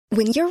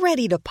When you're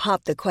ready to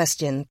pop the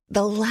question,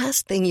 the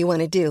last thing you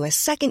want to do is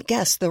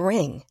second-guess the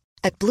ring.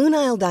 At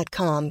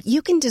BlueNile.com,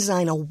 you can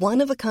design a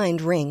one-of-a-kind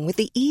ring with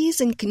the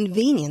ease and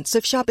convenience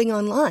of shopping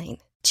online.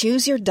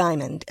 Choose your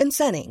diamond and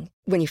setting.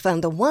 When you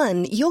find the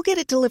one, you'll get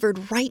it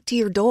delivered right to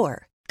your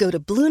door. Go to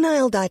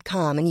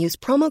BlueNile.com and use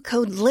promo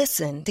code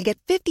LISTEN to get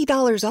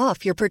 $50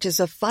 off your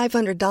purchase of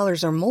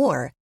 $500 or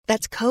more.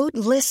 That's code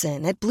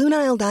LISTEN at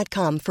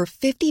BlueNile.com for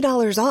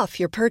 $50 off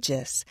your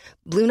purchase.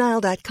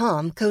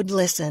 BlueNile.com, code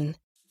LISTEN.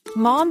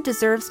 Mom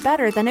deserves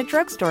better than a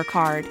drugstore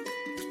card.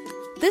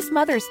 This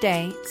Mother's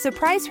Day,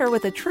 surprise her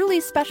with a truly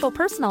special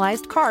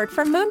personalized card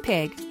from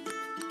Moonpig.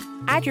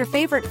 Add your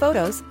favorite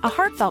photos, a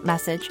heartfelt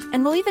message,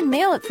 and we'll even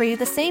mail it for you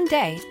the same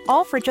day,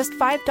 all for just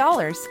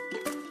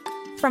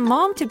 $5. From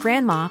mom to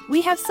grandma,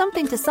 we have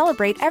something to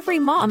celebrate every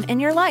mom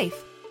in your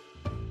life.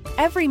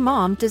 Every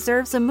mom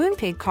deserves a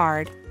Moonpig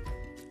card.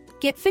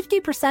 Get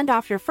 50%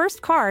 off your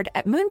first card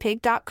at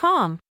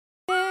Moonpig.com.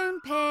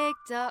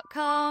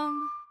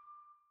 Moonpig.com.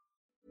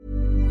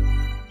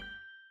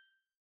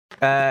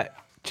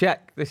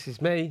 Check, this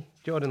is me,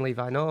 Jordan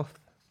Levi North.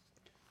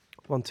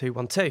 1 2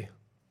 1 2. Okay,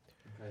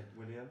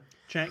 William.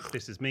 Check,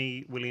 this is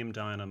me, William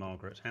Diana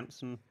Margaret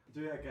Hampson.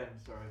 Do it again,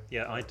 sorry.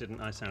 Yeah, I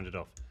didn't, I sounded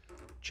off.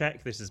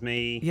 Check, this is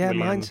me, Yeah,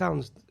 William. mine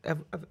sounds...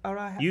 All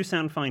right. You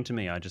sound fine to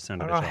me, I just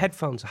sounded a bit off.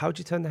 Headphones, how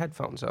do you turn the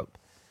headphones up?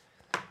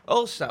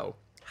 Also,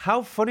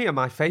 how funny are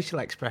my facial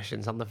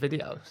expressions on the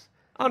videos?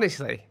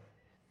 Honestly.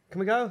 Can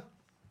we go?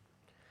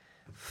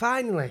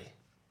 Finally.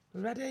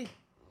 We ready?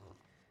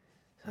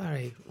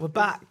 Sorry, we're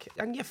back.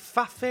 And you're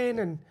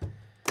faffing and...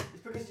 It's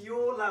because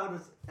you're loud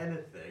as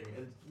anything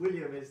and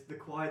William is the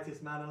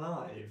quietest man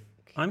alive.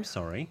 I'm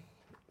sorry.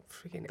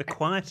 Friggin' The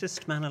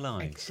quietest man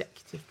alive.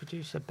 Executive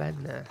producer Ben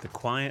there. The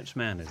quiet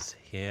man is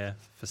here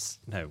for...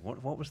 No,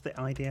 what was the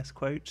IDS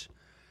quote?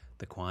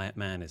 The quiet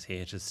man is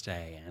here to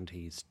stay and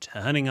he's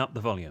turning up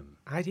the volume.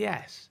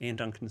 IDS? Ian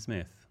Duncan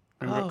Smith.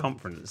 Remember at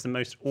conference? It's the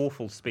most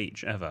awful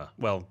speech ever.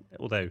 Well,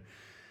 although...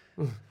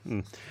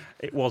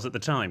 it was at the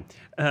time.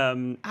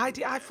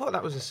 I thought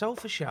that was a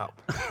sofa shop.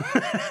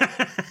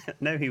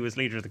 No, he was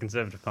leader of the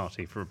Conservative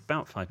Party for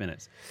about 5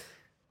 minutes.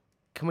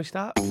 Can we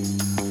start?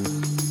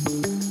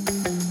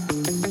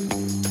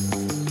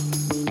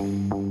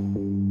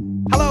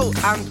 Hello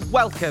and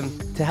welcome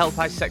to Help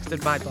I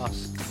Sexted My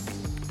Boss,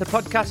 the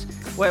podcast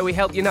where we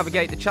help you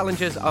navigate the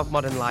challenges of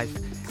modern life,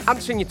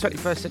 answering your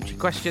 21st century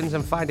questions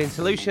and finding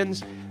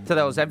solutions to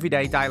those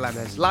everyday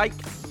dilemmas, like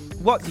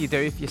what do you do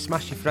if you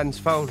smash your friend's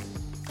phone?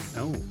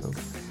 Oh.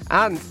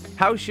 And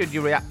how should you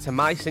react to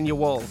mice in your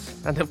walls?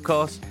 And of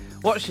course,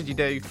 what should you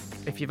do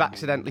if you've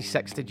accidentally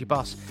sexted your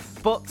boss?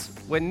 But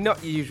we're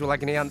not your usual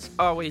agony ants,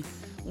 are we?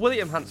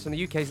 William Hanson,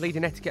 the UK's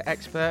leading etiquette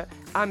expert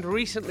and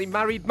recently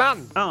married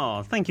man.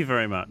 Oh, thank you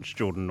very much,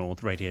 Jordan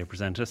North, radio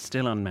presenter,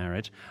 still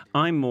unmarried.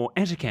 I'm more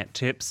etiquette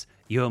tips,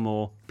 you're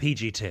more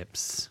PG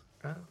tips.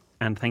 Oh.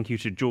 And thank you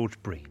to George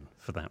Breen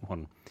for that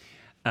one.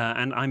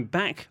 And I'm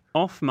back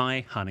off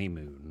my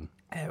honeymoon.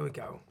 There we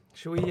go.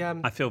 Shall we...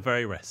 I feel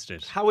very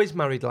rested. How is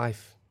married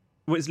life?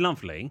 Well, it's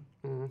lovely.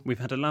 We've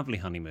had a lovely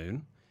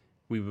honeymoon.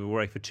 We were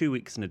away for 2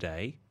 weeks and a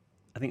day.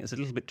 I think it's a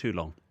little bit too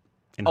long,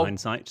 in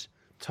hindsight.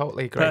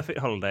 Totally agree. Perfect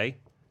holiday,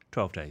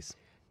 12 days.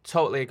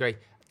 Totally agree.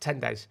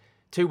 10 days.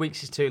 2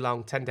 weeks is too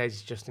long. 10 days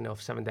is just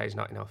enough. 7 days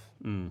not enough.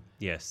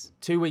 Yes.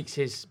 2 weeks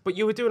is... But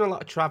you were doing a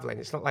lot of travelling.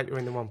 It's not like you're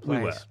in the one place.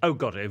 We were. Oh,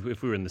 God,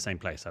 if we were in the same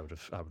place, I would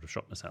have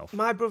shot myself.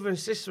 My brother and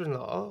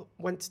sister-in-law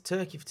went to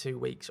Turkey for 2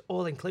 weeks,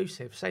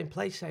 all-inclusive. Same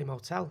place, same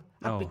hotel.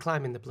 I'd be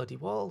climbing the bloody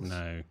walls.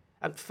 No.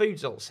 And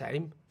food's all the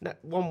same.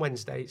 One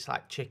Wednesday, it's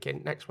like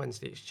chicken. Next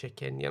Wednesday, it's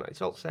chicken. You know,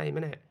 it's all the same,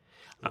 isn't it?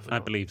 I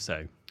believe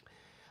so.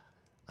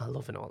 I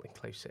love an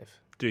all-inclusive.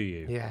 Do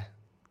you? Yeah.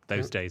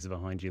 Those days are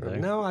behind you, though.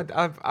 No,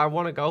 I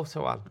want to go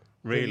to one.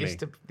 Really? They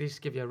used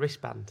to give you a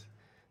wristband.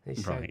 They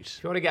said, Right.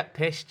 if you want to get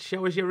pissed,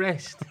 show us your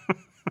wrist.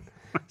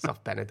 It's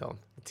off Benidorm,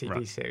 the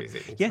TV series.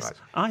 Yes,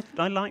 I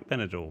like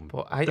Benidorm.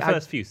 But the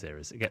first few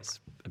series, it gets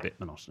a bit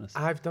monotonous.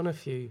 I've done a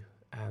few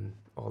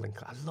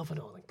all-inclusive. I love an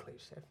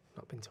all-inclusive.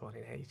 Not been to one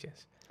in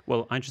ages.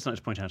 Well, I'd just like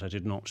to point out I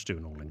did not do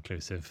an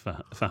all-inclusive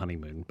for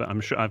honeymoon, but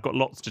I'm sure I've got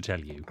lots to tell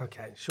you.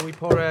 Okay, shall we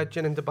pour a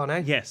gin and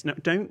Dubonnet? Yes, no,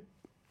 don't...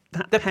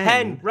 The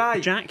pen,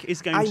 right. Jack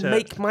is going to... I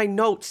make my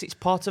notes. It's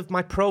part of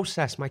my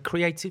process, my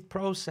creative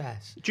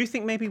process. Do you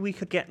think maybe we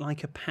could get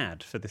like a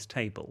pad for this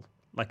table?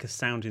 Like a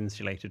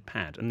sound-insulated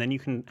pad, and then you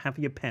can have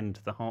your pen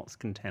to the heart's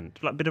content,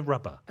 like a bit of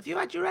rubber. Have you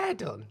had your hair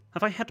done?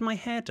 Have I had my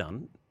hair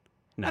done?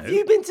 No. Have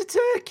you been to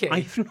Turkey?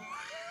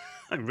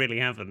 I really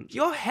haven't.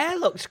 Your hair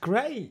looks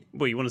great.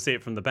 Well, you want to see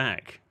it from the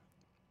back?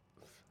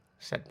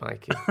 Said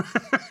Mikey.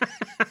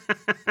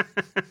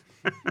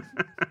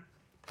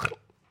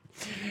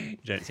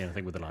 You don't see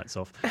anything with the lights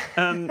off.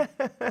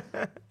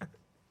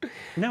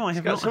 No, I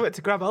have got not. something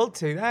to grab hold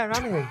to there,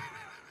 haven't we?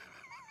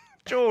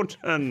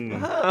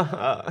 Jordan.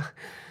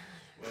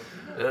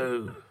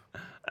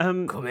 Come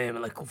here, my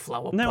little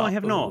flower No, pot. I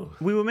have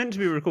not. We were meant to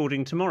be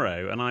recording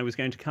tomorrow, and I was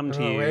going to come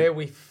to you. Here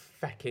we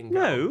fecking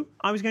No,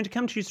 I was going to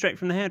come to you straight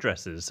from the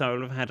hairdressers, so I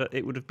would have had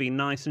it would have been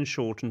nice and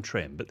short and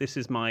trim. But this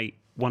is my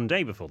one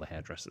day before the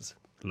hairdressers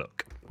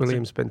look.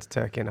 William's been to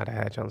Turkey and had a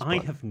hair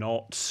transplant. I have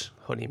not.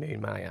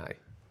 Honeymoon, my eye.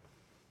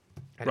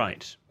 Anyway,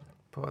 Right.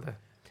 Pour the...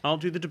 I'll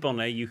do the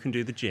Dubonnet, you can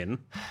do the gin.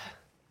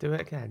 Do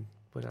it again.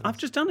 I've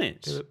just done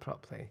it. Do it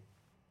properly.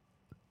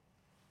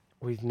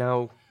 We've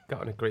now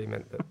got an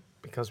agreement that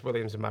because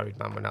William's a married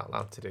man, we're not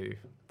allowed to do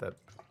the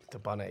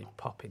Bonnet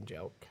popping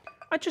joke.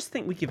 I just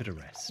think we give it a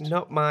rest.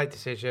 Not my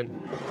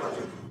decision.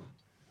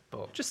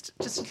 But Just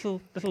a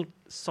little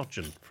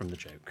sojourn from the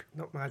joke.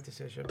 not my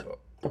decision, but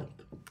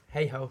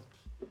hey ho.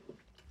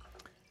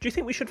 Do you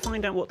think we should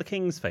find out what the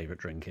King's favourite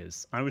drink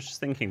is? I was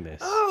just thinking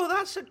this. Oh,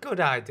 that's a good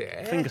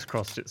idea. Fingers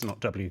crossed it's not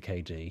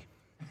WKD.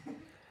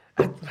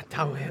 I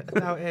doubt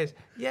it is.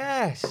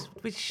 Yes,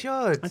 we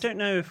should. I don't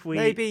know if we...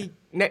 Maybe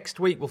next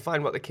week we'll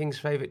find what the King's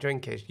favourite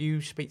drink is.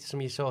 You speak to some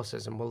of your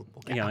sources and we'll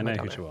get Yeah, I know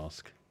hammered who on to it.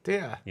 ask. Do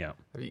you? Yeah.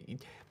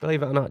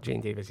 Believe it or not,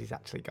 Gene Divas, he's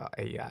actually got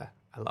a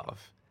lot of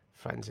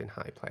friends in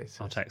high places.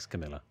 I'll text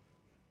Camilla.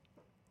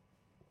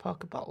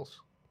 Parker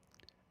Bowles.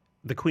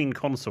 The Queen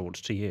Consort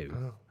to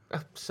you. Oh,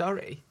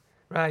 sorry.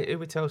 Right, who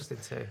we toasting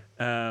to?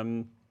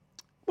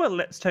 Well,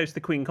 let's toast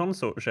the Queen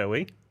Consort, shall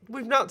we?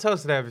 We've not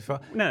toasted her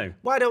before. No.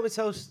 Why don't we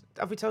toast...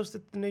 Have we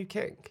toasted the new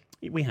king?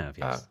 We have,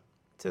 yes.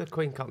 To the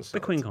Queen Consort. The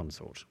Queen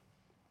Consort.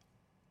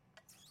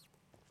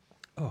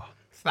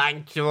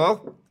 Thank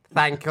you.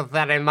 Thank you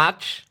very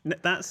much.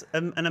 That's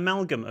an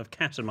amalgam of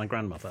Cat and my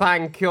grandmother.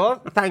 Thank you.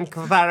 Thank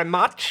you very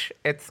much.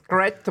 It's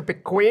great to be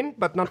queen,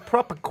 but not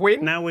proper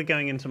queen. Now we're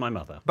going into my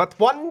mother. But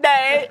one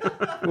day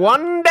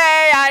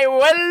I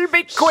will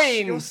be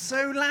queen. You're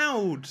so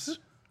loud.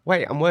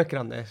 Wait, I'm working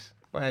on this.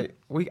 Wait,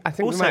 I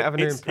think Also, we might have a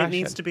new it impression.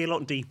 needs to be a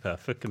lot deeper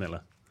for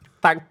Camilla.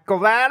 Thank you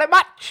very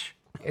much.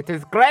 It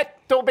is great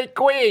to be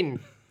queen.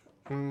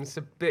 It's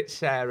a bit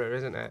Sarah,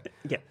 isn't it?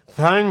 Yeah.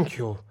 Thank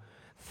you.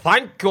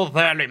 Thank you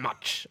very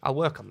much. I'll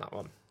work on that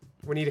one.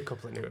 We need a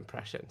couple of new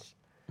impressions.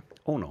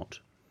 Or not.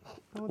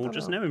 Or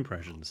just no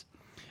impressions.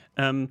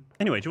 Anyway,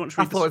 do you want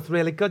to I read thought it was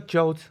really good,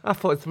 Jode. I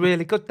thought it's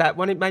really good, that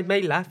one. It made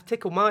me laugh,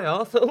 tickle my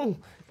arse. Oh,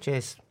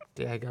 cheers,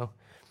 Diego.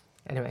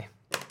 Anyway,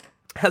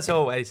 as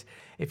always,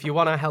 if you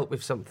want to help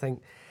with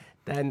something,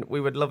 then we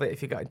would love it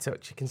if you got in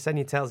touch. You can send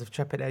your tales of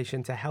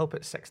trepidation to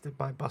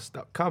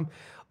help@sextedmyboss.com,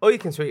 or you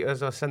can tweet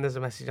us or send us a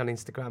message on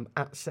Instagram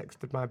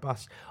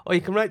 @sextedmyboss, or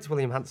you can write to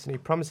William Hanson, who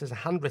promises a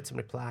handwritten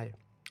reply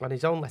on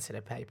his own letter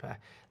of paper.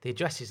 The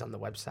address is on the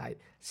website,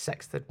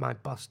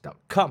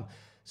 sextedmyboss.com.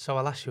 So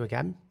I'll ask you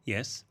again,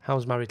 Yes. how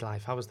was married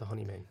life? How was the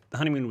honeymoon? The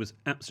honeymoon was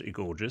absolutely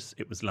gorgeous.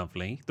 It was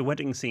lovely. The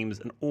wedding seems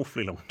an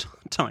awfully long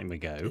time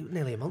ago.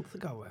 Nearly a month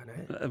ago, weren't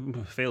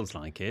it? Feels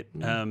like it.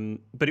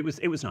 But it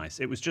was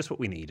nice. It was just what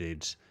we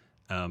needed.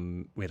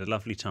 We had a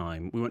lovely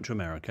time. We went to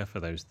America,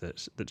 for those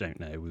that don't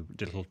know. We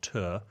did a little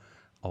tour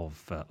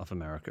of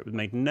America. It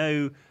made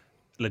no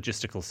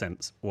logistical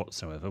sense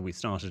whatsoever. We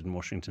started in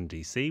Washington,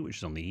 D.C., which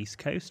is on the East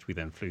Coast. We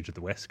then flew to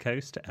the West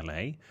Coast, to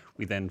L.A.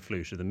 We then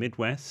flew to the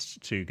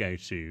Midwest to go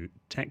to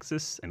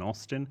Texas in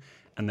Austin.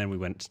 And then we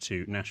went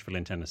to Nashville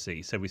in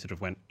Tennessee. So we sort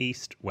of went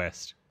East,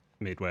 West,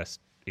 Midwest,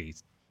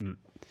 East. It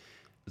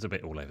was a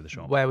bit all over the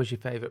shop. Where was your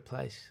favourite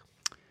place?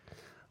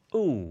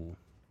 Ooh.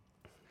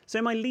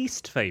 So my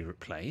least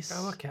favourite place.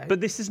 Oh, okay. But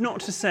this is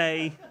not to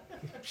say...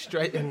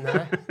 Straight in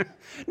there.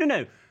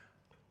 No.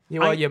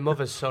 You are your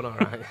mother's son, all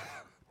right.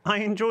 I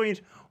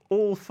enjoyed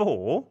all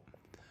four,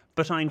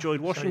 but I enjoyed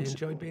So you Washington.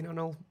 enjoyed being on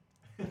all...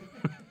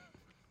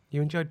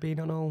 You enjoyed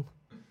being on all...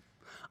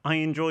 I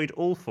enjoyed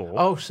all four.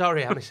 Oh,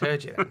 sorry, I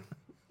misheard you then.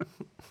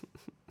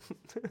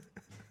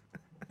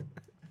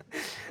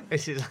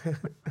 This is...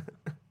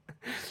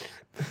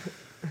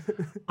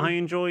 I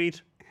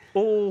enjoyed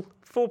all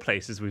four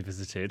places we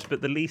visited,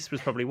 but the least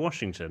was probably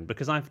Washington,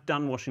 because I've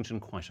done Washington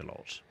quite a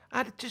lot.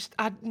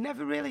 I'd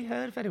never really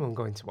heard of anyone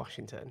going to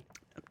Washington.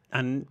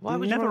 And Why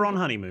would you never wanna on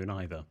honeymoon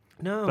either.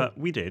 No. But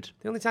we did.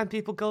 The only time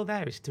people go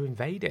there is to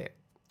invade it.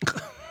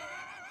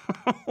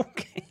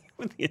 Okay,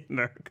 with the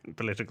American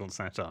political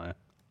satire.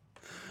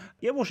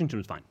 Yeah, Washington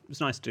was fine. It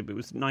was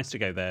nice to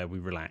go there. We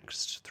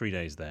relaxed 3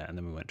 days there, and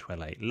then we went to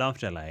LA.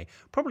 Loved LA.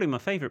 Probably my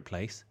favourite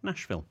place,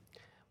 Nashville.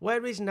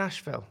 Where is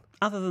Nashville?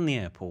 Other than the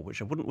airport,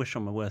 which I wouldn't wish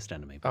on my worst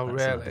enemy. But Oh, that's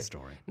really? another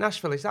story.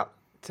 Nashville, is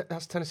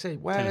that's Tennessee?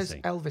 Where's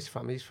Tennessee. Elvis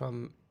from? He's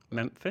from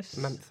Memphis?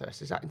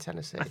 Memphis. Is that in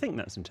Tennessee? I think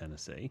that's in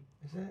Tennessee.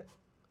 Is it?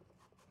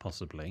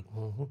 Possibly.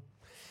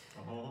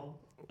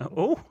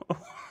 Oh.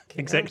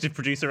 Executive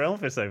producer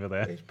Elvis over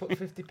there. He's put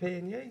 50p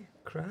in you.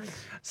 Christ.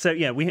 So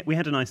yeah, we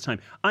had a nice time.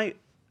 I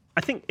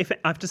think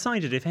I've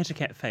decided if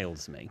etiquette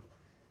fails me,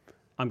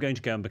 I'm going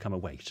to go and become a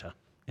waiter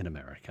in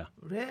America,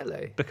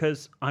 Really?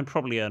 because I'd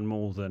probably earn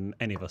more than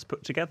any of us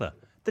put together.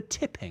 The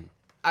tipping.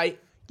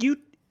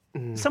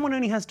 Someone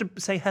only has to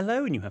say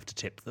hello and you have to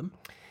tip them.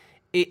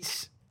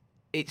 It's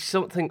it's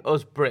something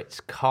us Brits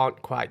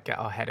can't quite get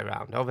our head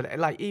around over there.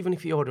 Like, even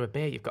if you order a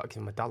beer, you've got to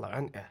give them $1,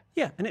 haven't you?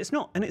 Yeah, and it's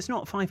not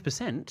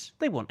 5%.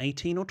 They want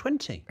 18 or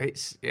 20.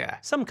 It's, yeah.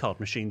 Some card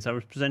machines I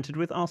was presented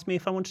with asked me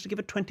if I wanted to give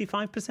a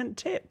 25%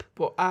 tip.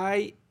 But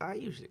I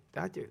do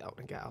that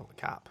when I get out of the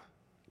cab.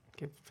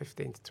 Give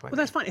 15 to 20. Well,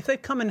 that's fine. If they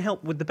come and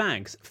help with the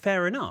bags,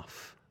 fair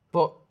enough.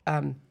 But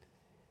a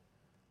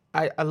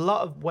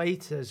lot of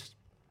waiters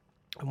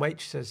and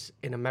waitresses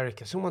in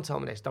America, someone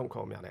told me this, don't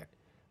quote me on it,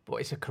 but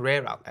it's a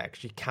career out there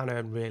because you can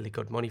earn really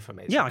good money from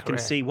it. It's Yeah, a I can career.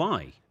 see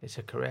why. It's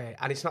a career.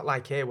 And it's not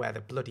like here where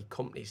the bloody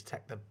companies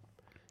take the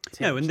tips.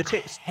 No, and the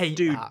tips I hate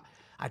do... that.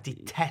 I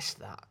detest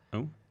that.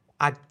 Oh?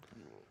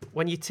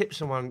 When you tip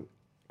someone,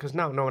 because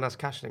now no one has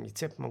cash on them, you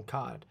tip them on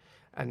card,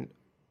 and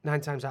 9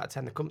 times out of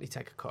 10, the company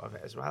take a cut of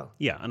it as well.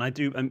 Yeah, and I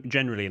do,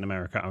 generally in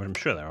America, I'm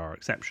sure there are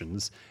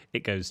exceptions,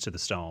 it goes to the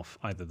staff,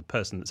 either the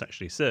person that's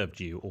actually served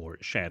you or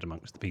it's shared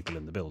amongst the people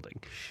in the building.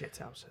 Shit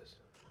houses.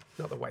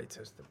 Not the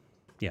waiters.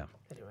 Yeah.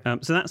 Anyway.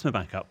 So that's my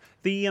backup.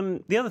 The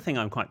other thing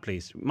I'm quite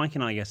pleased, Mike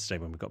and I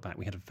yesterday when we got back,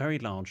 we had a very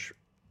large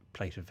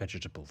plate of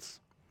vegetables.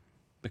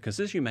 Because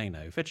as you may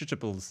know,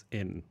 vegetables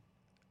in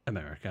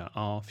America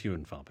are few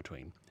and far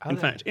between. In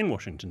fact, in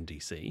Washington,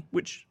 D.C.,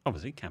 which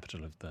obviously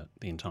capital of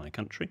the entire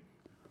country,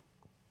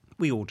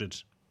 we ordered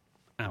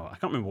I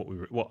can't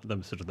remember what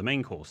the sort of the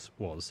main course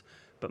was,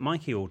 but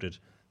Mikey ordered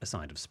a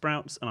side of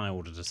sprouts and I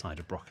ordered a side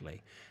of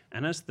broccoli.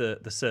 And as the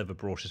server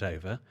brought it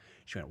over,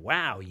 she went,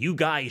 "Wow, you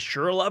guys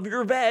sure love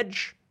your veg."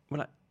 We're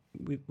like,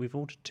 we've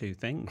ordered 2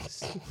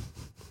 things.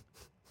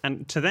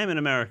 And to them in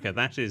America,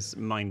 that is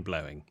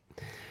mind-blowing.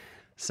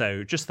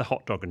 So just the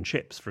hot dog and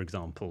chips, for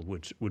example,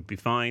 would be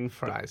fine.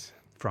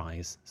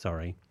 Fries,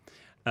 sorry.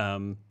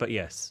 But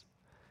yes,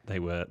 they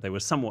were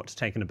somewhat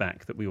taken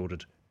aback that we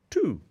ordered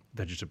 2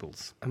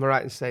 vegetables. Am I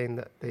right in saying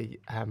that the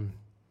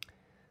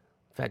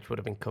veg would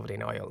have been covered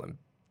in oil and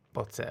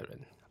butter?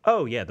 And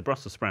Oh, yeah, the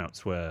Brussels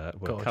sprouts were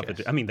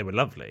covered. I mean, they were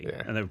lovely,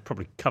 Yeah. and they were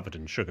probably covered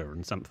in sugar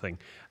and something.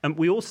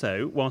 We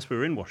also, whilst we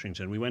were in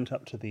Washington, we went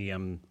up to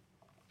the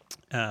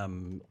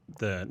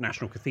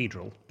National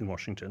Cathedral in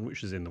Washington,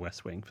 which is in the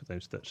West Wing, for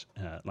those that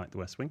like the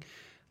West Wing,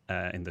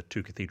 in the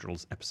 2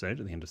 Cathedrals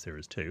episode at the end of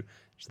Series 2.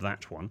 It's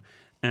that one.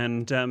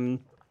 And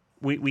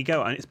we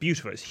go, and it's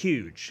beautiful. It's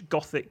huge,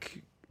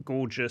 Gothic,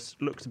 gorgeous,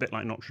 looks a bit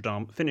like Notre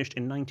Dame, finished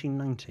in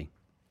 1990.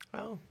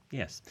 Oh.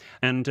 Yes.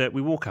 And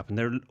we walk up, and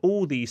there are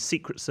all these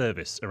Secret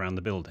Service around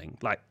the building,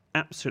 like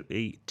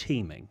absolutely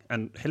teeming.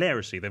 And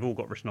hilariously, they've all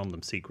got written on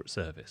them Secret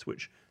Service,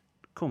 which,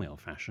 call me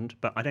old-fashioned,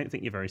 but I don't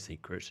think you're very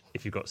secret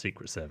if you've got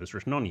Secret Service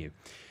written on you.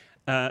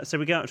 So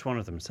we go out to one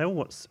of them and say, "Oh,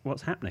 what's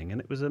happening?" And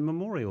it was a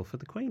memorial for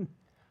the Queen.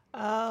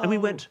 Oh. And we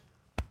went,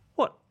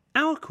 "What?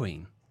 Our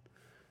Queen?"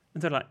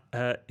 And they're like,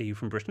 "Are you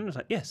from Britain?" I was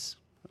like, "Yes."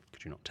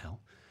 Could you not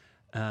tell?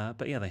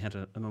 But yeah, they had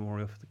a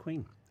memorial for the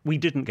Queen. We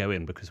didn't go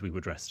in because we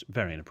were dressed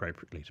very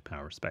inappropriately to pay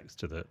our respects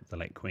to the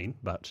late Queen,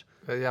 but...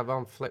 You have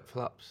on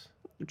flip-flops?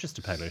 Just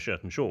a polo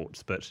shirt and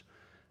shorts, but...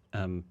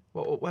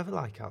 What weather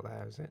like out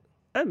there, is it?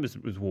 It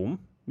was warm.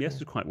 Yes,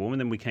 it was quite warm.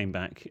 And then we came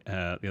back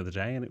the other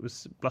day and it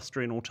was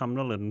blustery and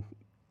autumnal and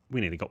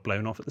we nearly got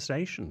blown off at the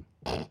station.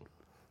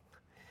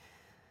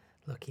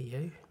 Lucky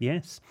you.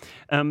 Yes.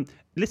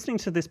 Listening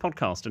to this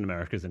podcast in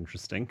America is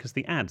interesting because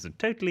the ads are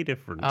totally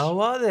different. Oh,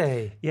 are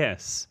they?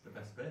 Yes. The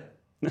best bit.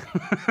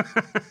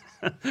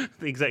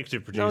 The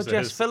executive producer. No,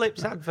 Jess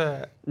Phillips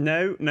advert.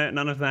 No,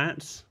 none of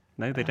that.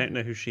 No, they don't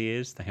know who she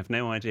is. They have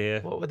no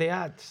idea What were the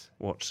ads?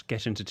 what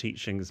Get Into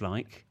Teaching's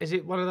like. Is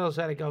it one of those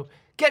where they go,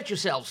 "Get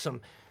yourself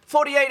some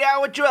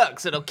 48-hour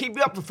drugs that'll keep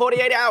you up for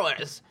 48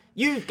 hours.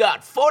 You've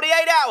got 48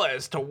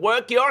 hours to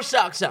work your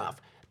socks off.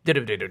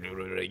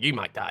 You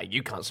might die.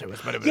 You can't sue us."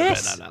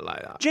 Yes.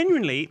 Like that.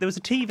 Genuinely, there was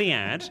a TV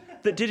ad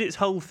that did its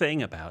whole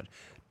thing about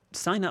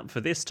sign up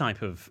for this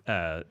type of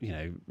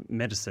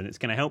medicine. It's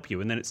going to help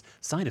you, and then its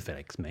side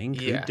effects may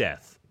include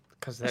death.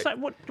 Because like,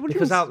 what do you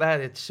because mean? out there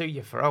they'd sue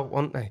you for out,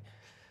 wouldn't they?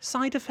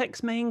 Side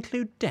effects may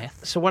include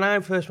death. So when I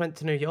first went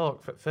to New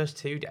York for the first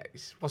 2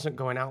 days, wasn't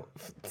going out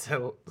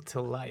till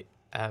like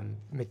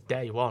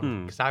midday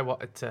 1 because I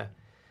wanted to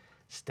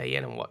stay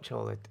in and watch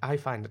all the. I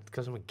find it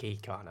because I'm a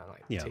geek on I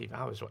like TV.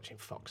 I was watching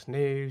Fox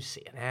News,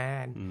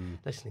 CNN,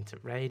 listening to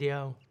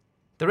radio.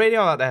 The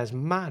radio out there is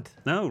mad.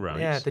 Oh, right.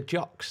 Yeah, the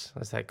jocks,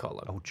 as they call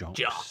them. Oh, jocks.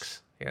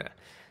 Jocks. Yeah.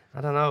 I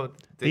don't know.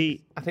 I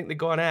think they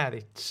go on air,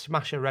 they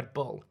smash a Red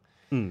Bull,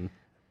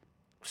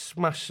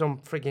 smash some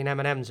frigging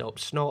M&Ms up,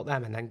 snort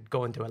them, and then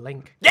go and do a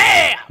link.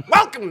 Yeah!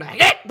 Welcome to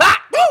Hit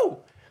That! Woo!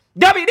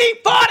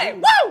 WD-40!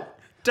 Woo!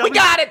 We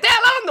got it there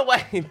on the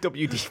way!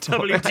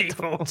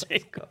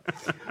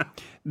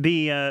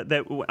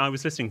 WD-40. I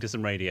was listening to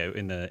some radio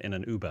in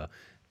an Uber,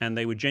 and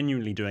they were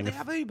genuinely doing... They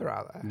have Uber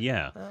out there?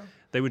 Yeah.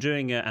 They were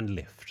doing... and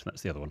Lyft,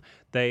 that's the other one.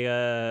 They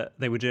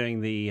were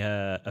doing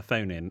a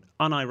phone-in,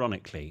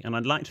 unironically, and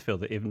I'd like to feel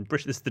that even...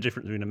 This is the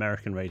difference between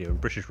American radio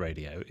and British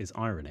radio, is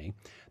irony.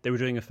 They were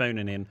doing a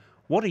phone-in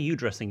What are you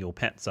dressing your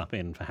pets up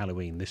in for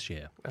Halloween this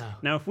year? Oh.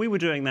 Now, if we were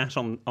doing that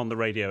on the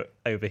radio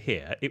over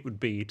here, it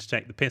would be to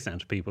take the piss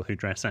out of people who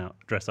dress up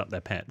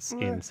their pets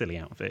in silly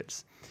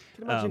outfits.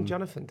 Can you imagine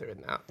Jonathan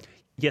doing that?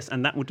 Yes,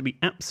 and that would be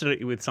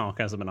absolutely with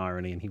sarcasm and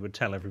irony, and he would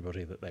tell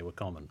everybody that they were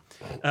common.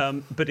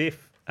 But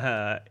if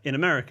in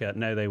America,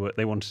 no,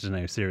 they wanted to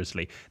know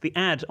seriously. The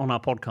ad on our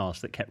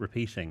podcast that kept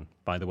repeating,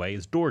 by the way,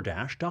 is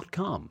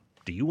DoorDash.com.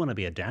 Do you want to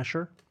be a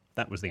dasher?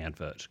 That was the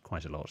advert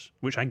quite a lot,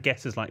 which I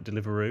guess is like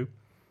Deliveroo.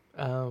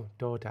 Oh,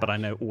 DoorDash. But I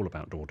know all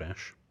about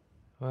DoorDash.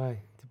 Why?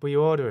 Were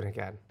you ordering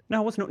again? No,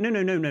 I was not. No.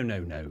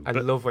 I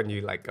love when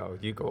you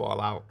go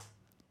all out.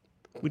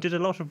 We did a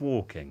lot of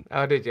walking.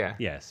 Oh, did you?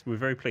 Yes, we're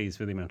very pleased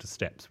with the amount of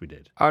steps we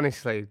did.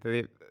 Honestly,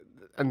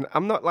 and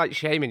I'm not like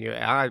shaming you.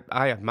 I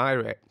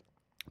admire it.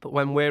 But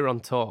when we're on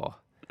tour,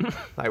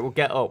 we'll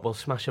get up, we'll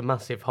smash a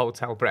massive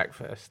hotel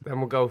breakfast, then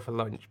we'll go for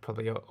lunch,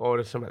 probably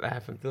order something there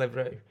from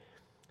Deliveroo.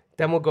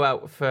 Then we'll go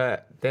out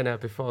for dinner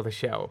before the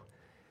show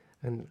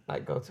and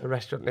go to a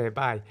restaurant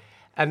nearby.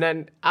 And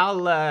then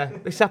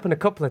this happened a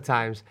couple of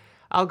times,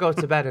 I'll go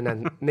to bed and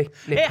then nip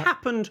It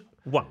happened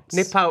once.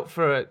 Nip out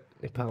for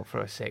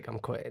a cig, I'm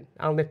quitting.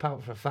 I'll nip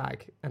out for a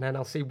fag, and then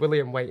I'll see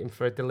William waiting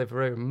for a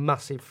Deliveroo,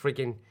 massive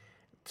frigging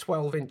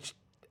 12-inch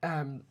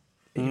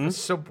either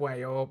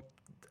Subway or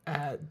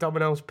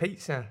Domino's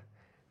pizza.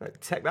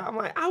 Take that. I'm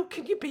like, how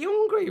can you be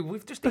hungry?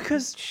 We've just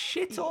eaten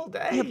shit all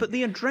day. Yeah, but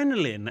the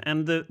adrenaline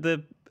and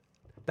the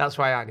That's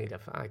why I need a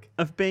fag.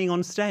 of being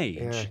on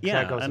stage.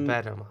 I go to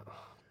bed, I'm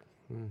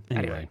like,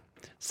 Anyway.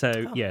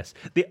 So, yes.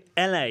 The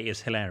LA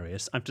is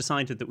hilarious. I've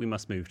decided that we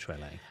must move to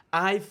LA.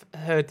 I've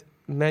heard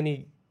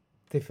many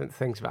different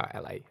things about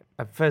LA.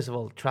 First of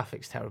all,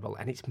 traffic's terrible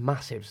and it's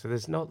massive, so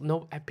there's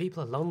no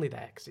people are lonely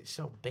there because it's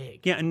so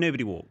big. Yeah, and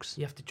nobody walks.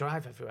 You have to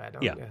drive everywhere,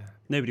 don't Yeah, you?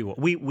 nobody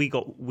walks.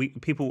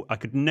 People. I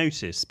could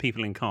notice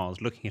people in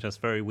cars looking at us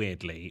very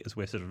weirdly as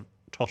we're sort of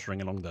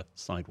tottering along the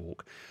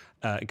sidewalk,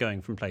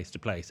 going from place to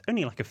place.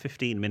 Only like a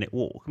 15-minute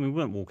walk. I mean, we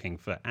weren't walking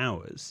for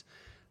hours,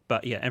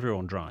 but yeah,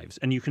 everyone drives,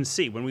 and you can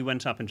see when we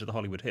went up into the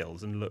Hollywood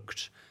Hills and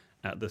looked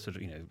at the sort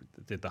of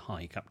did the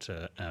hike up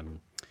to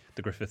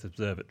the Griffith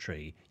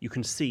Observatory, you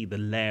can see the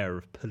layer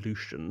of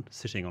pollution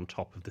sitting on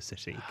top of the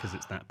city because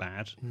it's that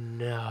bad.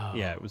 No.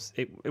 Yeah,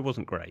 it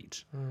wasn't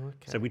great. Oh,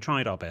 okay. So we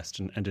tried our best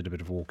and did a bit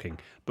of walking.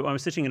 But I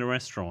was sitting in a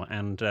restaurant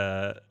and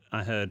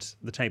I heard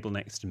the table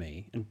next to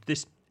me and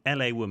this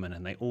LA woman,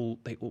 and they all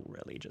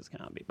really just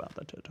can't be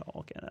bothered to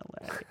talk in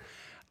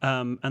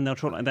LA. And they'll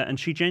talk like that. And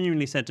she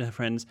genuinely said to her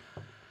friends,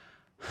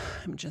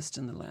 I'm just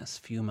in the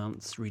last few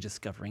months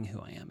rediscovering who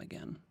I am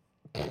again.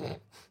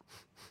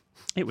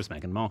 It was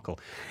Meghan Markle.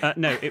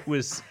 No, it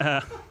was...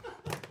 but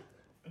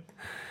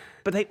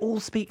they all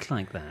speak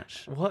like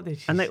that. What did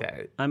she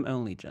say? I'm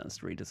only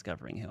just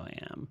rediscovering who I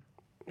am.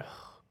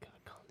 Oh, God,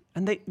 I can't.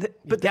 And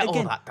But get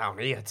again, all that down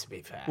here, to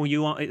be fair.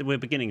 well, we're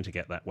beginning to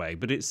get that way,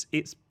 but it's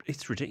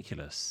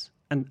ridiculous.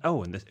 And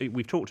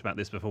we've talked about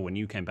this before when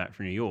you came back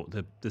from New York.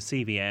 The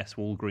CVS,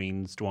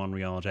 Walgreens, Douane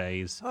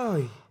Riades.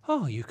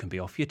 Oh, you can be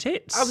off your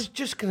tits. I was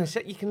just going to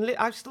say, you can.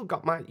 I've still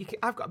got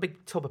I've got a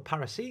big tub of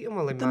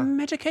paracetamol in the my.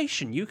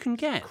 medication you can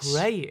get.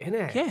 Great, isn't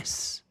it?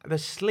 Yes. The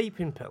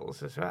sleeping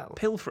pills as well.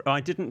 I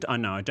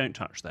don't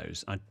touch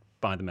those. I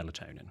buy the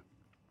melatonin.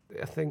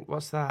 I think,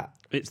 what's that?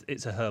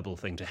 It's a herbal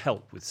thing to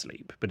help with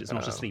sleep, but it's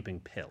not a sleeping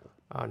pill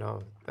Oh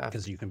no,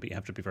 because you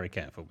have to be very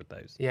careful with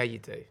those. Yeah, you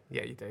do.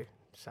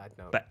 Side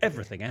note. But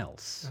everything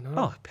else,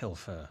 pill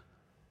for,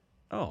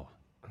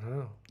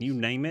 you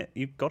name it,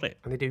 you've got it.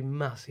 And they do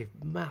massive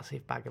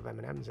bag of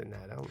M&Ms in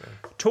there, don't they?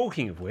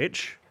 Talking of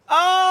which,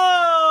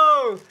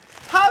 Have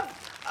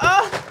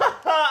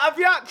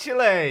you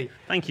actually?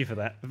 thank you for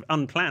that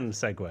unplanned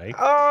segue.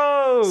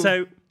 Oh.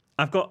 So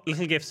I've got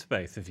little gifts for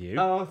both of you.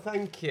 Oh,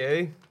 thank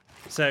you.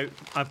 So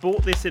I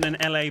bought this in an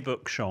LA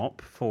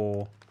bookshop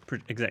for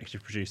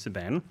executive producer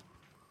Ben.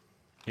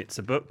 It's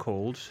a book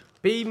called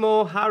Be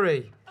More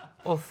Harry.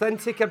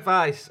 Authentic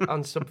advice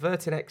on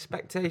subverting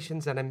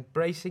expectations and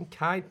embracing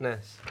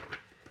kindness.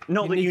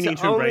 Not that you need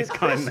to embrace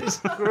kindness.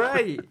 This is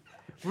great.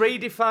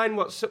 Redefine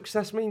what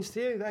success means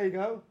to you. There you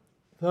go.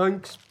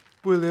 Thanks,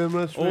 William.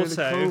 That's really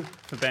Also, cool.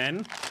 for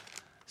Ben,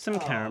 some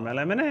caramel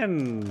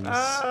M&Ms.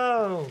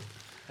 Oh.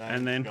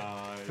 And then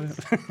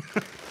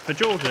for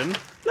Jordan,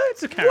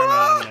 loads of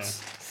caramel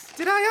M&Ms.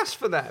 Did I ask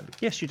for them?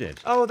 Yes, you did.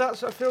 Oh, I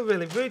feel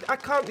really rude. I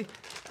can't be...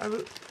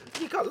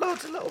 You got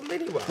loads of little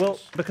mini ones. Well,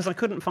 because I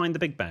couldn't find the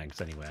big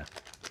bags anywhere.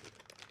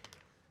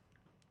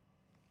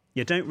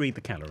 Yeah, don't read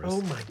the calories.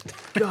 Oh, my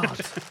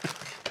God.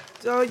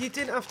 Oh, you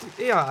didn't have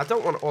to... Yeah, I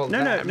don't want all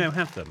No, them. no,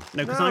 have them.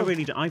 No, because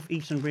I've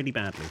eaten really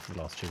badly for the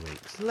last 2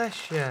 weeks.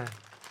 Bless you.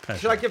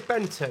 Pleasure. Should I give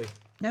Ben 2?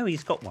 No,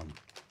 he's got one.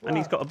 And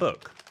he's got a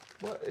book.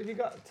 What have you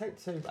got?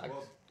 Take 2 bags.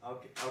 Well,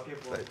 I'll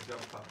give one to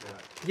Jump Cut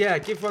Jack. Yeah,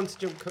 give one to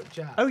Jump Cut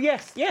Jack. Oh,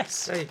 yes.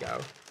 There you go.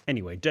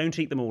 Anyway, don't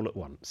eat them all at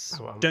once.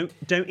 I won't.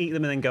 Don't eat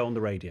them and then go on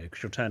the radio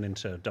because you'll turn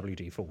into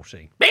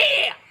WD-40.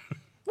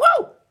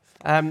 Woo!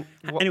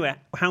 Anyway,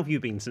 how have you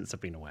been since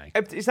I've been away?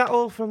 Is that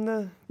all from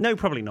the... No,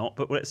 probably not,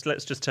 but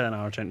let's just turn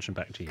our attention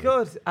back to you.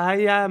 Good.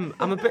 I'm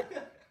a bit...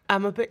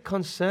 I'm a bit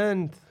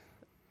concerned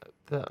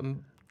that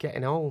I'm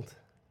getting old.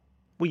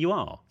 Well, you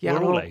are. Yeah,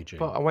 We're all aging.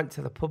 But I went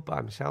to the pub by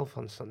myself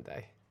on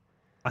Sunday.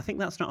 I think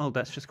that's not old.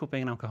 That's just called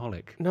being an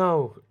alcoholic.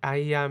 No, I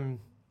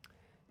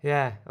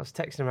was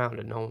texting around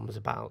and no one was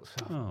about.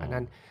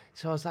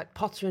 So I was like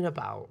pottering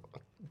about,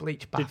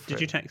 bleach bathroom. Did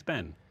you text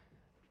Ben?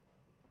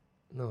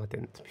 No, I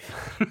didn't, to be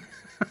fair.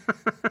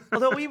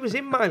 Although he was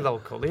in my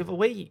local the other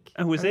week.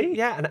 Oh, was he?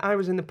 Yeah, and I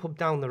was in the pub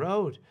down the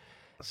road.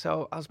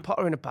 So I was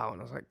pottering about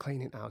and I was like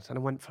cleaning out and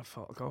I went for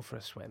go for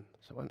a swim.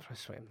 So I went for a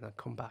swim and I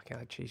come back and I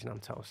had cheese and ham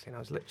toasty and I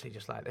was literally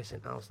just like this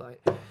and I was like,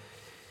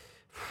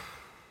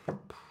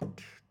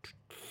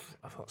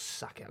 I thought,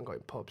 sack it, I'm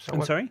going pub.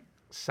 So Sorry?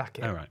 Sack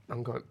it, Oh, right.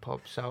 I'm going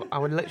pub. So I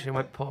literally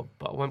went pub,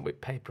 but I went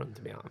with paper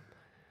under my arm.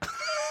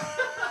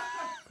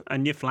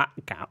 And your flat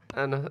cap.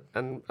 And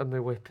my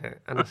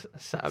whippet. And I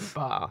sat at a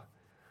bar,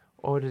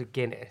 ordered a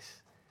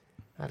Guinness,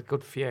 had a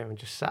good few and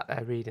just sat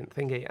there reading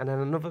thingy. And then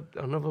another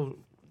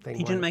thing.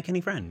 He didn't make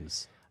any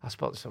friends? I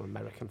spoke to some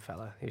American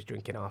fella. He was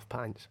drinking half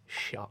pints.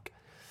 Shock.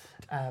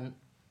 I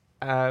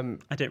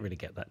don't really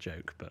get that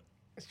joke, but...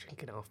 He's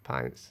drinking half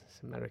pints.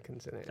 It's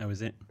Americans, isn't it? Oh,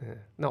 is it? Yeah.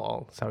 Not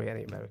all. Sorry,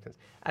 any Americans.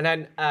 And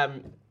then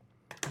I've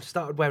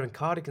started wearing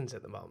cardigans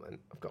at the moment.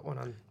 I've got one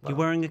on. You're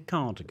wearing a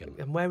cardigan?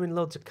 I'm wearing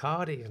loads of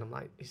cardies, and I'm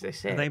like, is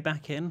this it? Are they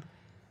back in?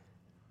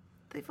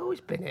 They've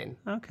always been in.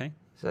 Okay.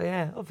 So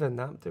yeah, other than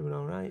that, I'm doing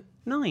all right.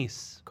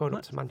 Nice. Going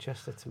up to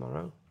Manchester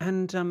tomorrow.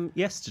 And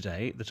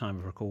yesterday, at the time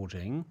of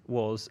recording,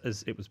 was,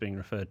 as it was being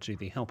referred to,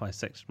 the Help I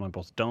Sexted My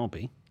Boss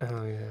derby.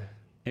 Oh yeah.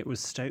 It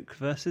was Stoke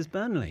versus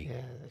Burnley.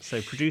 Yeah.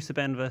 So producer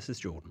Ben versus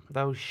Jordan.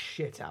 Those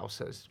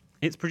shithouses.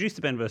 It's producer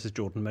Ben versus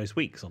Jordan most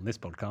weeks on this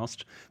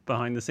podcast,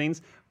 behind the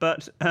scenes.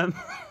 But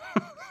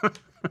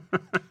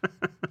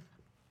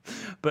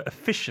but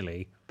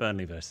officially,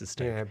 Burnley versus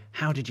Stoke. Yeah.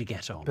 How did you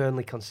get on?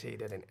 Burnley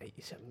conceded in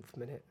 87th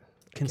minute.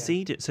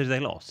 Conceded? So they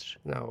lost?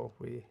 No,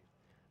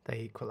 they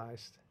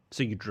equalised.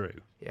 So you drew?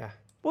 Yeah.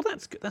 Well,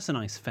 that's good. That's a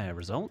nice, fair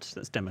result.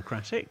 That's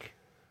democratic.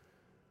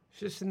 It's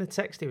just in the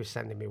text he was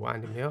sending me,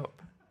 winding me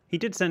up. He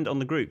did send on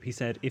the group, he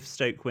said, if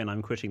Stoke win,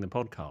 I'm quitting the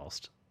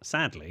podcast.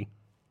 Sadly,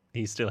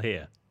 he's still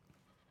here.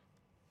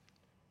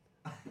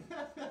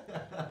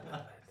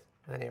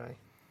 Anyway,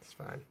 it's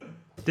fine.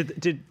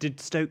 Did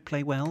Stoke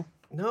play well?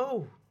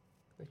 No,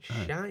 it's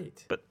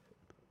shite. But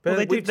But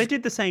well, they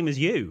did the same as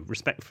you,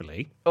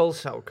 respectfully.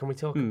 Also, can we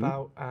talk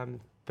about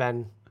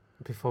Ben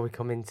before we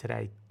come in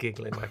today,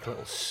 giggling like a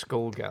little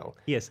schoolgirl?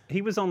 Yes,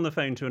 he was on the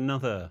phone to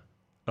another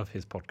of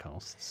his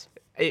podcasts.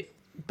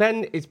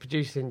 Ben is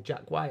producing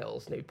Jack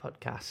Whitehall's new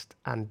podcast,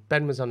 and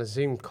Ben was on a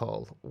Zoom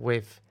call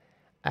with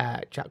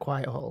Jack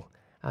Whitehall.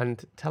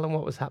 And tell him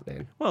what was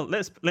happening. Well,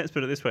 let's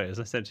put it this way. As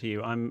I said to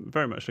you, I'm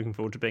very much looking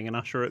forward to being an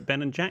usher at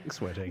Ben and Jack's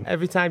wedding.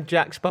 Every time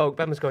Jack spoke,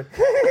 Ben was going...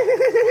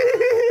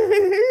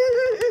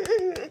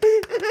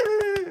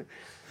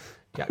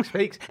 Jack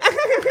speaks.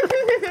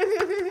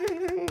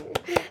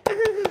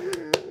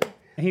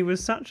 He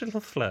was such a little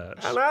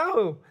flirt. I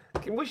know. I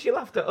can wish you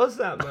laughed at us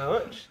that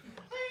much.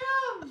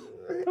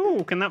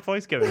 Oh, can that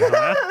voice go in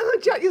higher?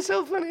 Jack, you're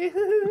so funny.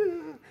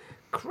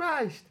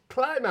 Christ,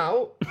 climb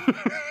out.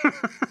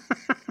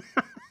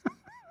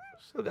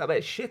 Still got a bit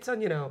of shit on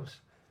your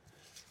nose.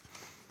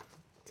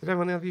 Did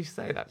anyone ever used to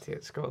say that to you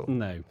at school?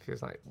 No.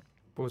 Feels like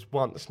was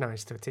once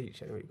nice to a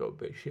teacher. Anyway, you got a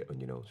bit of shit on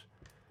your nose.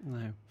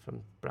 No.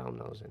 From brown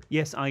nosing.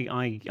 Yes,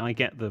 I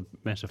get the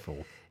metaphor.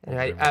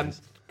 Anyway, are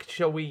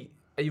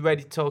you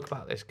ready to talk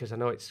about this? Because I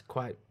know it's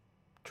quite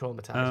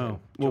traumatising.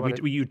 Oh, well,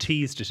 you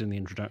teased it in the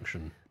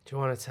introduction. Do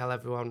you want to tell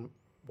everyone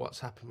what's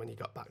happened when you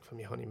got back from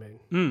your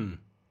honeymoon?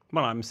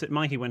 Well,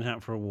 Mikey went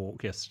out for a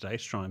walk yesterday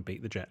to try and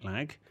beat the jet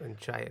lag. And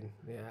trying,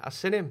 yeah. I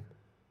seen him.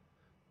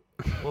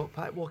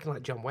 Walking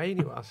like John Wayne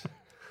he was.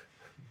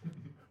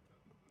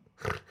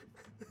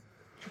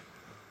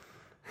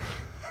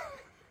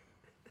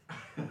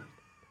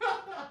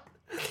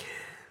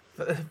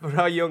 For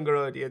our younger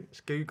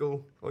audience,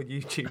 Google or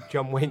YouTube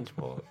John Wayne's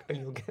walk and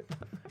you'll get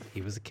that.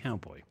 He was a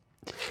cowboy.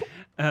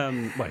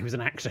 Well, he was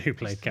an actor who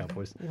played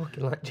cowboys.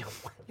 Walking like John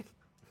Wayne.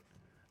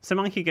 So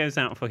Mikey goes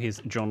out for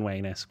his John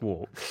Wayne-esque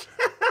walk.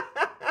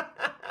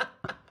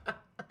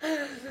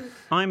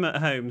 I'm at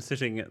home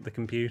sitting at the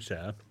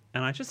computer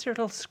and I just hear a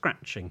little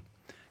scratching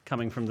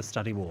coming from the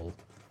study wall.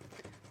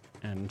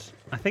 And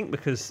I think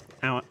because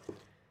our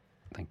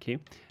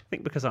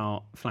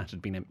flat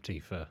had been empty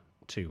for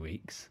 2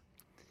 weeks,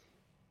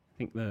 I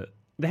think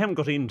they haven't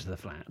got into the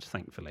flat,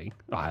 thankfully,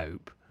 I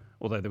hope.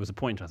 Although there was a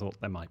point I thought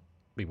there might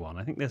be one.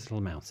 I think there's a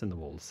little mouse in the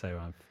wall, so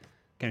I'm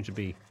going to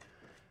be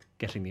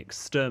getting the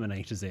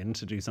exterminators in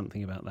to do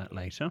something about that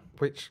later.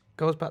 Which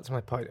goes back to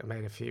my point I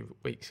made a few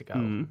weeks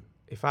ago.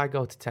 If I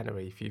go to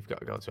Tenerife, you've got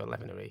to go to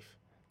 11 Tenerife.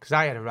 Because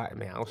I had a rat in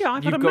my house. Yeah,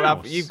 I've got a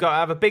mouse. You've got to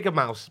have a bigger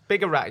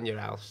rat in your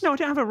house. No, I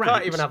don't have a rat.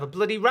 Can't even have a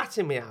bloody rat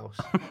in my house.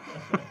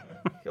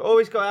 You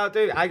always got out,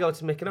 dude. I go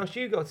to Mykonos,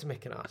 you go to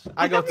Mykonos.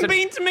 I haven't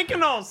been to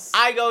Mykonos.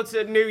 I go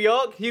to New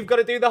York. You've got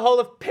to do the whole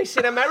of piss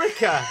in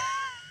America.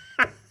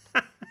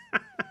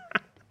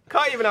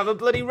 Can't even have a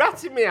bloody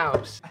rat in my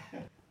house.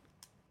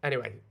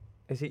 Anyway,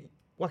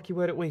 Wacky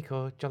Word at Week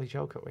or Jolly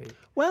Joke at Week?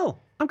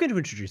 Well, I'm going to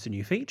introduce a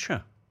new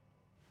feature.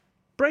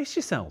 Brace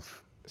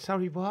yourself.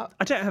 Sorry, what?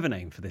 I don't have a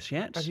name for this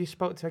yet. Have you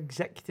spoke to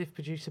executive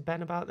producer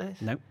Ben about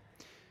this? No.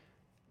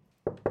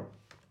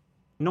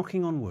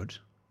 Knocking on wood.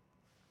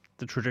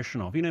 The tradition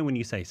of, when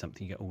you say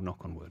something, you get all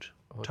knock on wood.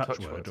 Or touch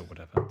wood. wood or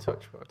whatever.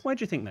 Touch wood. Where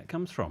do you think that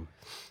comes from?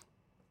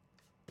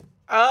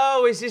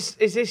 Oh, is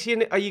this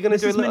your... Are you going to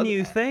do a little... This is my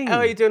new thing.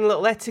 Oh, you're doing a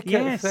little etiquette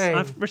Yes, thing?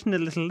 I've written a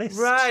little list.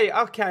 Right,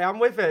 okay, I'm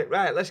with it.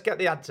 Right, let's get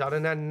the ads on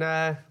and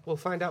then we'll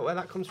find out where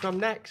that comes from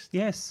next.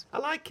 Yes. I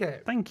like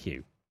it. Thank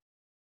you.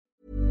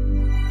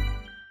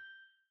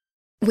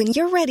 When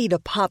you're ready to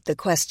pop the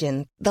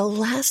question, the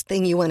last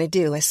thing you want to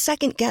do is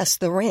second-guess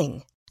the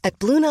ring. At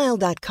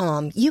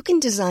BlueNile.com, you can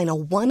design a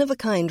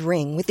one-of-a-kind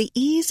ring with the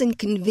ease and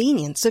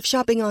convenience of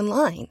shopping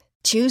online.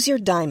 Choose your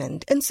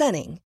diamond and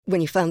setting. When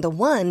you find the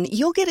one,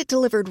 you'll get it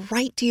delivered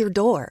right to your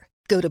door.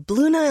 Go to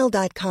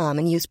BlueNile.com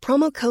and use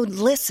promo code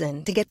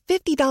LISTEN to get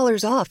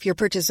 $50 off your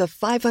purchase of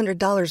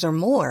 $500 or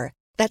more.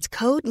 That's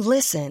code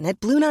LISTEN at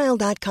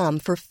BlueNile.com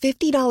for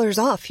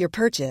 $50 off your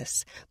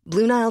purchase.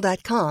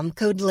 BlueNile.com,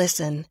 code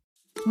LISTEN.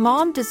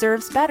 Mom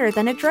deserves better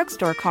than a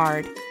drugstore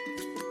card.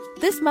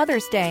 This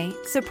Mother's Day,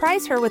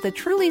 surprise her with a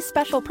truly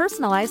special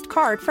personalized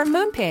card from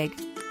Moonpig.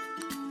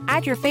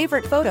 Add your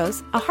favorite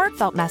photos, a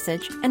heartfelt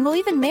message, and we'll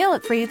even mail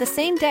it for you the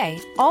same day,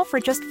 all for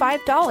just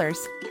 $5.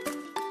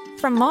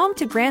 From mom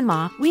to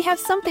grandma, we have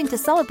something to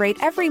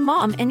celebrate every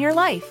mom in your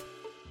life.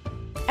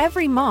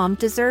 Every mom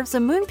deserves a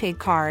Moonpig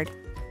card.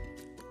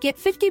 Get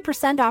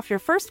 50% off your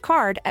first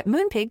card at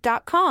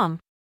moonpig.com.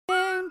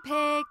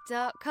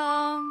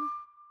 Moonpig.com.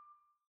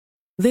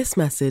 This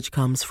message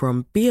comes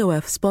from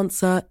BOF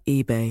sponsor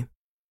eBay.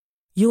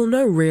 You'll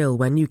know real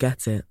when you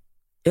get it.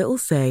 It'll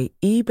say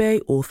eBay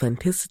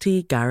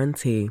Authenticity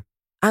Guarantee.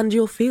 And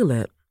you'll feel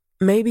it.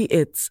 Maybe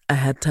it's a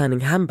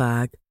head-turning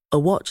handbag, a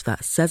watch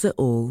that says it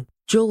all,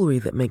 jewelry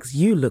that makes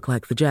you look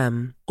like the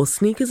gem, or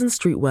sneakers and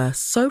streetwear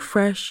so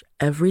fresh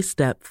every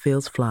step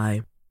feels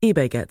fly.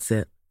 eBay gets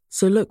it.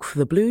 So look for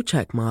the blue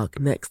check mark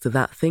next to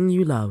that thing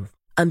you love.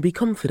 And be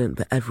confident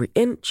that every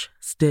inch,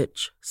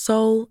 stitch,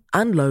 sole,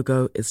 and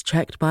logo is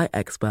checked by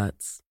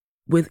experts.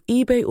 With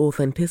eBay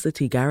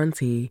Authenticity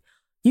Guarantee,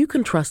 you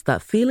can trust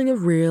that feeling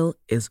of real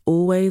is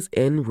always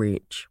in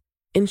reach.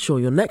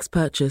 Ensure your next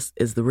purchase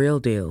is the real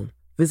deal.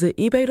 Visit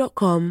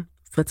ebay.com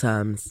for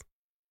terms.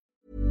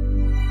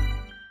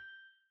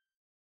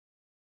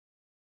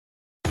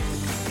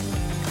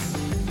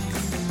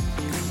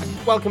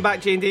 Welcome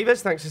back, Gene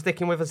Divas. Thanks for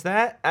sticking with us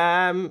there.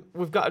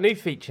 We've got a new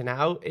feature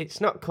now.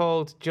 It's not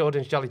called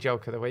Jordan's Jolly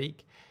Joke of the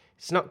Week.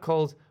 It's not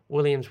called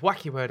William's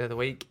Wacky Word of the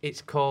Week.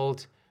 It's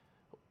called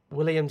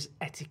William's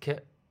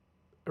Etiquette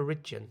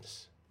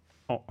Origins.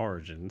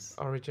 Origins.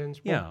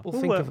 Yeah,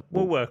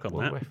 we'll work on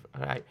that.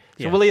 All right.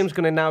 So Yes. William's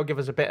going to now give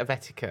us a bit of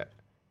etiquette,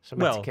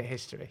 some etiquette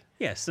history.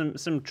 Yeah,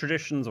 some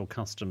traditions or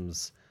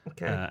customs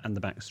and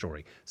the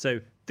backstory. So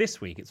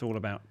this week it's all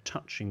about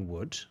touching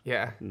wood,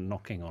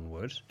 knocking on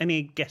wood.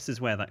 Any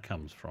guesses where that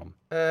comes from?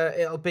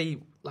 It'll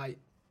be like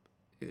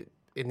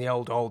in the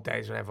old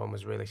days when everyone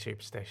was really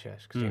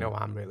superstitious, because you know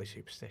I'm really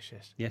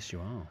superstitious. Yes,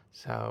 you are.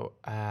 So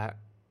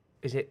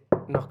is it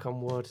knock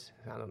on wood?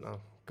 I don't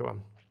know. Go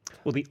on.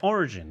 Well, the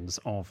origins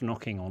of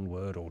knocking on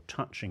wood or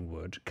touching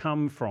wood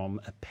come from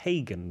a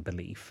pagan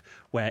belief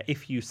where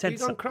if you said...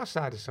 You've gone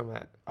cross-eyed or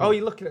something. Oh,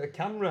 you're looking at the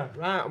camera.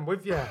 Right, I'm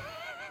with you.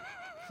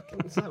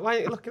 It's like, why are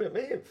you looking at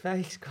me in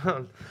face? Go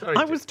on. Sorry,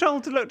 I was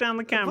told to look down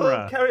the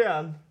camera. Carry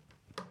on.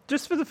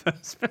 Just for the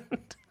first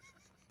minute.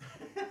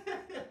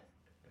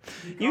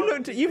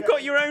 You've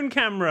got your own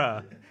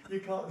camera. You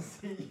can't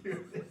see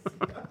you.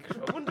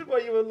 I wondered why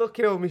you were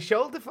looking over my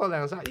shoulder for then.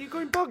 I was like, are you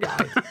going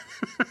bog-eyed?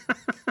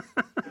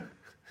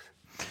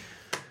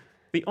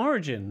 The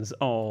origins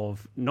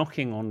of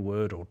knocking on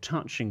wood or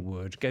touching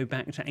wood go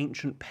back to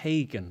ancient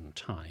pagan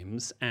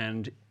times,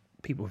 and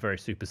people were very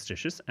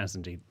superstitious, as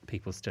indeed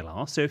people still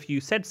are. So if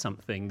you said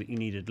something that you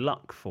needed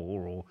luck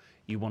for or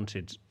you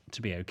wanted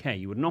to be okay,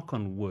 you would knock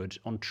on wood,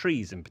 on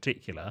trees in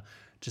particular,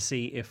 to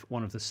see if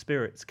one of the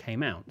spirits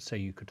came out so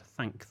you could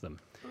thank them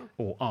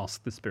or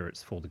ask the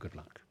spirits for the good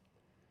luck.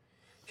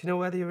 Do you know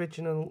where the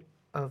original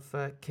of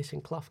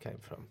kissing cloth came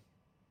from?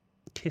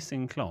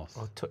 Kissing cloth?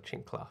 Or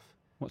touching cloth?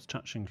 What's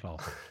touching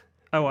cloth?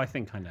 Oh, I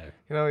think I know.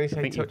 You know when you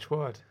say touch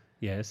wood?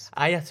 Yes.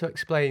 I had to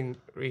explain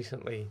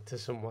recently to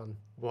someone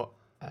what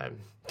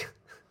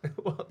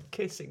what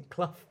kissing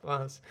cloth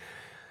was.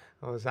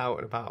 I was out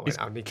and about. Is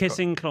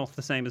kissing cloth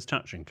the same as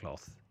touching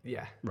cloth?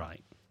 Yeah.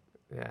 Right.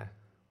 Yeah.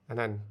 And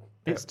then...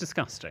 It's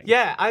disgusting.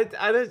 Yeah, I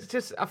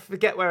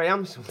forget where I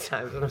am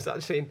sometimes. And I was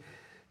actually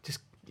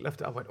just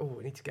left it. I went, oh,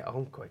 we need to get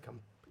home quick.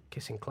 I'm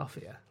kissing cloth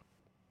here.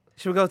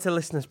 Shall we go to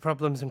listeners'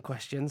 problems and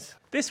questions?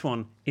 This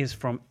one is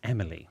from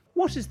Emily.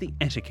 What is the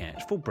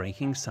etiquette for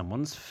breaking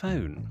someone's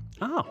phone?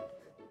 Oh,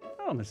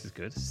 this is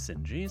good.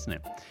 Singy, isn't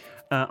it?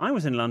 I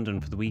was in London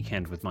for the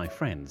weekend with my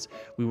friends.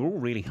 We were all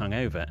really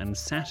hungover and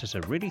sat at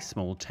a really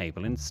small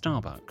table in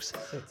Starbucks.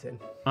 Sitting.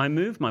 I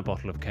moved my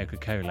bottle of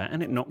Coca-Cola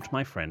and it knocked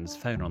my friend's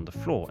phone on the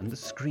floor and the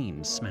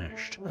screen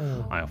smashed.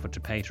 I offered to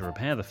pay to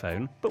repair the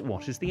phone, but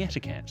what is the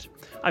etiquette?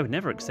 I would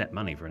never accept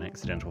money for an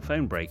accidental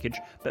phone breakage,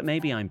 but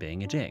maybe I'm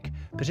being a dick,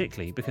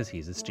 particularly because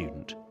he's a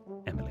student.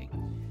 Emily.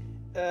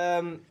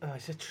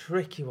 It's a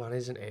tricky one,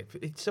 isn't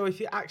it? So if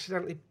you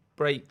accidentally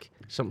break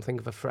something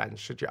of a friend,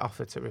 should you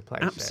offer to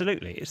replace it?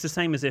 Absolutely. It's the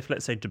same as if,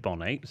 let's say,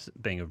 Dubonnet,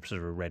 being a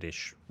sort of a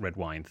reddish red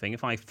wine thing,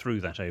 if I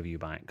threw that over you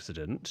by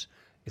accident,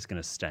 it's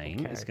going to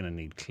stain, it's going to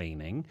need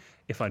cleaning.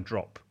 If I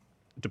drop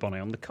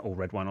Dubonnet or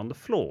red wine on the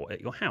floor at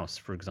your house,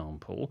 for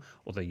example,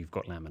 although you've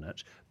got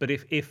laminate, but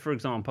if for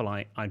example,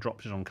 I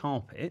dropped it on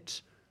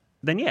carpet,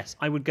 then yes,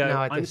 I would go, No,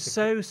 I'm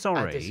so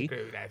sorry, I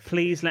disagree with that.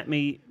 please let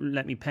me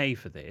pay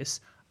for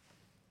this.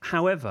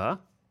 However,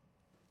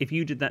 if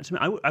you did that to me,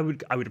 I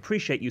would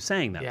appreciate you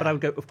saying that, but I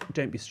would go,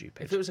 don't be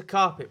stupid. If it was a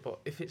carpet, but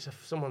if it's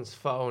someone's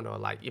phone or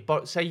like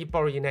say you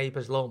borrow your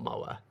neighbour's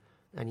lawnmower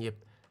and you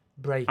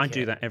break it. I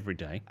do that every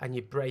day. And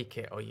you break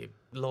it or you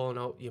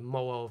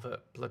mow over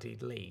bloody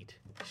lead.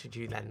 Should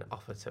you then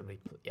offer to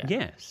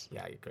Yes.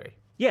 Yeah, I agree.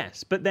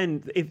 Yes, but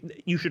then if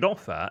you should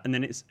offer, and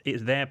then it's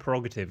their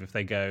prerogative if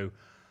they go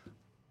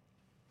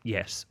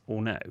yes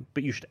or no.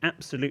 But you should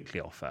absolutely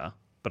offer.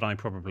 But I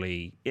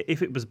probably,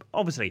 if it was,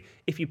 obviously,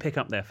 if you pick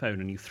up their phone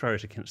and you throw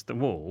it against the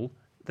wall,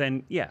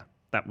 then yeah,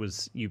 that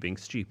was you being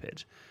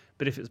stupid.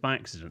 But if it's by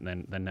accident,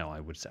 then no, I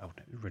would say, oh,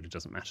 no, it really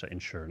doesn't matter.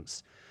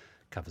 Insurance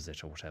covers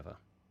it or whatever.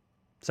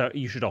 So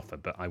you should offer,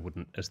 but I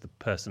wouldn't, as the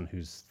person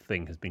whose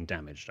thing has been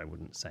damaged, I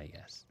wouldn't say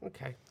yes.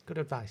 Okay, good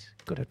advice.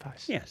 Good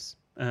advice. Yes.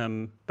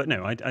 But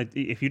no,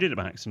 if you did it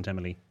by accident,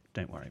 Emily,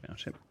 don't worry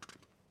about it.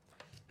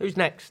 Who's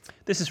next?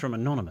 This is from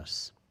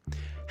Anonymous.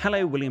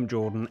 Hello, William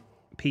Jordan,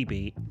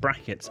 PB,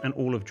 brackets, and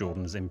all of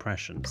Jordan's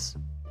impressions.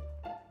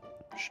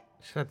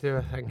 Should I do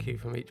a thank you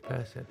from each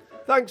person?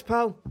 Thanks,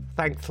 pal.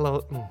 Thanks,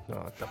 Flo. No,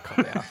 don't cut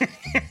me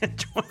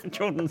off.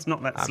 Jordan's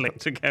not that slick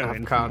to go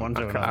in from one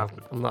to another.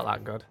 I'm not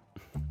that good.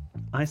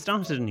 I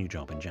started a new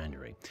job in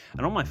January,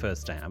 and on my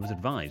first day I was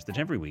advised that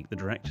every week the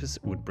directors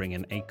would bring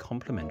in a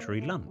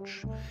complimentary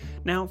lunch.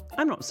 Now,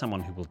 I'm not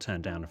someone who will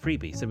turn down a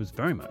freebie, so I was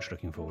very much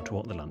looking forward to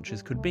what the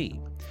lunches could be.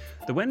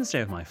 The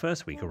Wednesday of my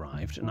first week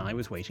arrived, and I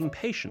was waiting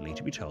patiently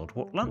to be told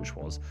what lunch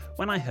was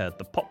when I heard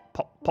the pop,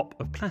 pop, pop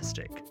of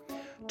plastic.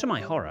 To my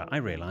horror, I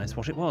realised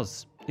what it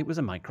was. It was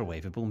a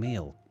microwavable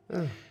meal.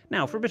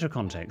 Now, for a bit of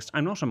context,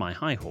 I'm not on my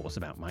high horse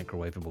about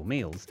microwavable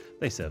meals.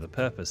 They serve a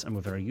purpose and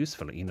were very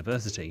useful at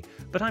university,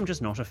 but I'm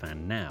just not a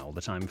fan now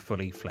that I'm a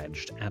fully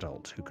fledged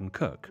adult who can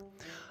cook.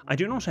 I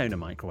do not own a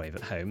microwave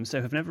at home,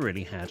 so have never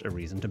really had a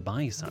reason to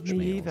buy such meals.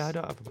 Me either, I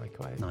don't have a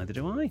microwave. Neither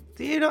do I.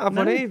 Do you not have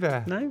one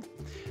either? No.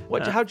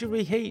 How do you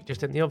reheat?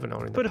 Just in the oven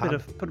or in the pan?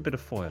 Put a bit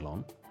of foil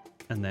on,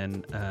 and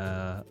then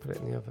put it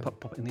in the oven.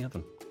 Pop it in the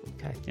oven.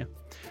 Okay. Yeah.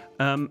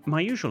 My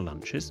usual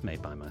lunches,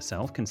 made by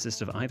myself,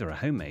 consist of either a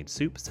homemade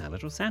soup,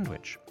 salad or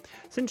sandwich.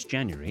 Since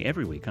January,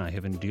 every week I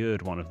have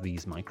endured one of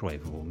these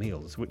microwavable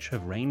meals, which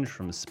have ranged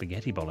from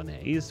spaghetti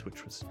bolognese,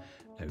 which was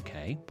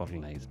okay,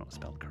 bolognese not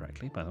spelled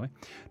correctly, by the way,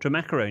 to a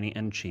macaroni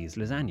and cheese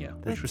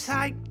lasagna, which was...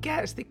 I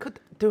guess they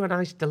could do a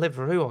nice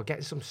Deliveroo or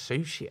get some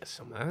sushi or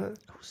something. Oh,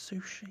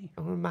 sushi.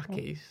 Or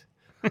Mackey's.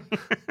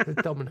 The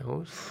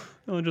Domino's.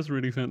 Oh, I just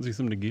really fancy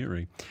some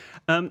nigiri.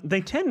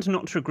 They tend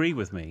not to agree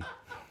with me.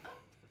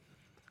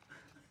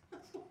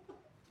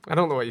 I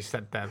don't know what you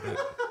said there,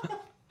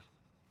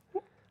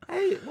 but...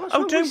 Hey,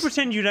 don't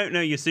pretend you don't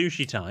know your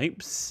sushi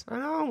types. I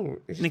know.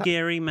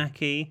 Nigiri,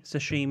 maki,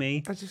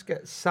 sashimi. I just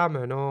get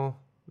salmon or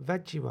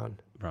veggie one.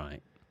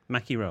 Right.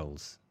 Maki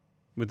rolls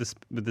with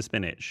the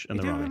spinach and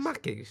you the do rice. With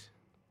Mackey's?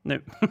 No.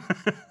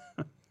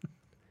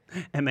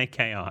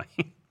 M-A-K-I.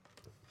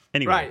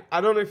 Anyway. Right.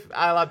 I don't know if...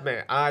 I'll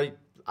admit, I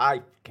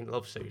can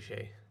love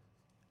sushi.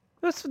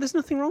 There's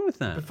nothing wrong with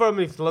that. Before I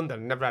moved to London,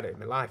 I never had it in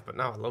my life, but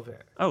now I love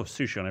it. Oh,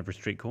 sushi on every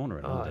street corner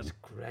in London. Oh, it's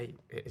great.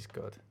 It is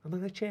good. And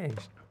then they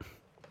changed.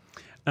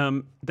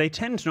 They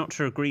tend not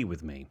to agree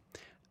with me.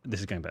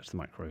 This is going back to the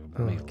microwavable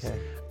meals.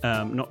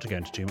 Okay. Not to go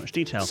into too much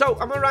detail. So,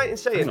 am I right in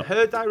saying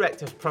her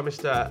directors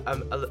promised her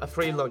a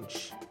free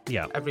lunch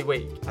every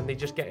week, and they're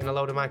just getting a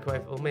load of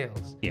microwavable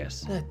meals?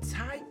 Yes. The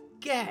tight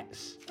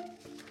gets.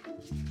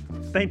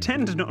 They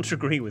tend not to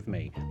agree with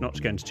me, not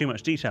to go into too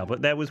much detail,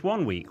 but there was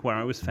one week where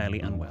I was fairly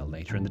unwell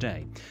later in the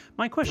day.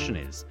 My question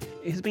is,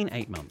 it has been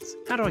 8 months.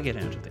 How do I get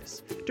out of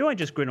this? Do I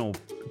just grin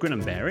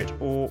and bear it,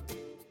 or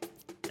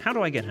how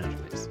do I get out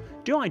of this?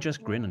 Do I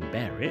just grin and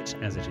bear it,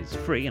 as it is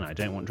free and I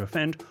don't want to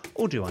offend,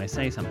 or do I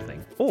say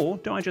something? Or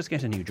do I just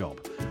get a new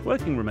job?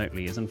 Working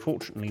remotely is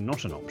unfortunately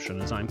not an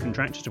option, as I'm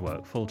contracted to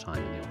work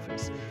full-time in the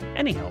office.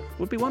 Any help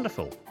would be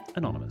wonderful.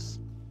 Anonymous.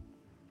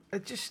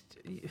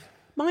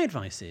 My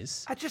advice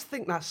is... I just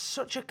think that's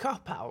such a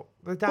cop-out.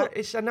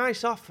 It's a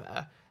nice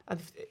offer,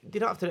 and they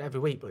don't have to do it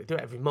every week, but they do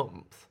it every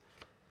month.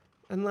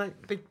 And like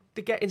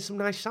they're getting some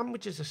nice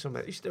sandwiches or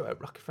something. They used to do it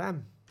at Rock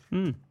FM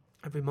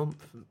every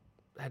month.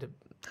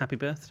 Happy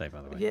birthday,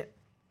 by the way. Yeah.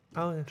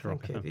 Oh, yeah, to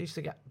Rock thank you. FM. They used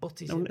to get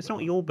butties. No, in it's them.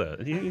 not your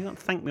bird. You can't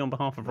thank me on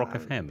behalf of Rock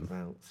FM.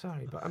 Well,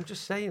 sorry, but I'm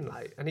just saying,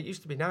 like, and it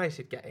used to be nice.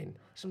 He'd get in.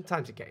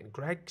 Sometimes he'd get in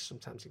Greggs.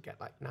 Sometimes he'd get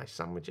like nice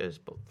sandwiches.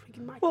 But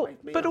freaking Well,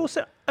 microwave meal. but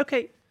also,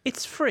 okay,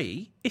 it's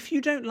free. If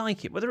you don't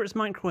like it, whether it's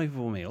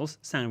microwavable meals,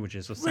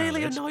 sandwiches, or salads,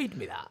 really annoyed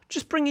me that.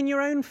 just bring in your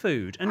own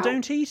food and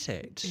don't eat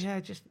it. Yeah,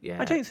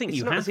 yeah. I don't think it's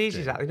you not have as easy to.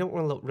 as that. They don't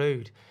want to look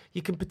rude.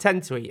 You can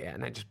pretend to eat it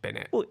and then just bin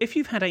it. Well, if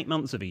you've had 8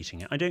 months of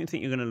eating it, I don't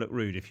think you're going to look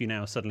rude if you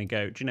now suddenly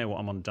go, do you know what,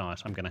 I'm on a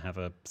diet, I'm going to have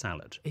a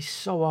salad. It's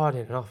so hard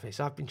in an office.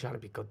 I've been trying to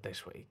be good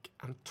this week,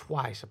 and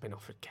twice I've been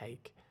offered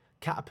cake.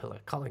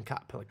 Colin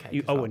Caterpillar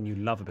cake. And you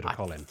love a bit of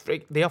Colin.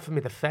 They offered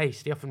me the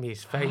face. They offered me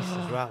his face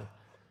as well.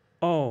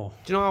 Oh.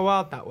 Do you know how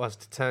hard that was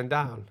to turn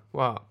down?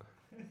 What?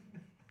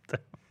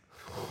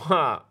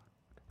 What?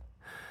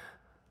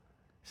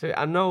 See,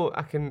 I know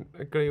I can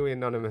agree with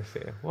Anonymous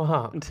here.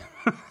 What?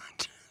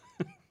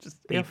 Just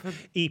They offered-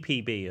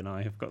 EPB and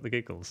I have got the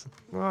giggles.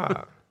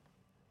 What?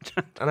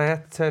 And I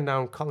had to turn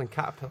down Colin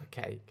Caterpillar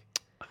cake.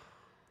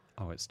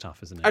 Oh, it's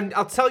tough, isn't it? And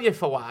I'll tell you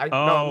for why.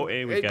 Oh,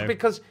 here we go.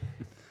 Because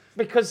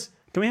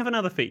Can we have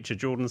another feature,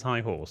 Jordan's High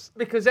Horse?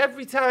 Because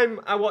every time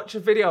I watch a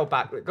video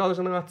back that goes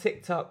on our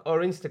TikTok or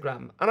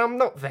Instagram, and I'm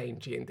not vain,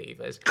 G and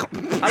Divas,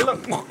 I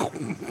look.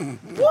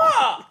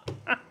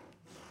 What?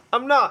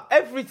 I'm not.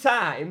 Every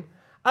time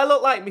I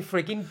look like me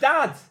frigging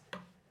dad.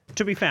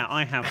 To be fair,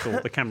 I have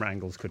thought the camera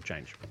angles could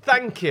change.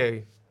 Thank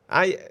you.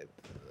 I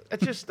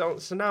just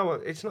don't. So now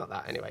it's not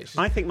that anyway. It's, just,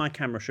 I think my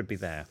camera should be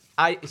there.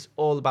 it's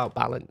all about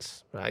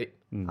balance, right?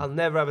 I'll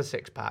never have a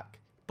six pack,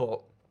 but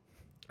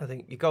I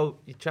think you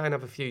try and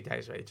have a few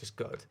days where you're just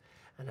good,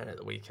 and then at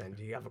the weekend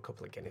you have a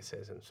couple of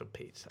Guinnesses and some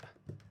pizza.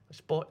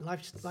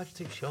 Life's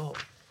too short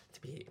to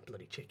be eating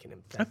bloody chicken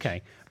and veg.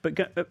 Okay,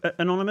 but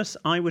Anonymous,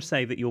 I would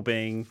say that you're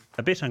being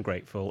a bit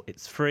ungrateful.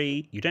 It's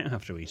free. You don't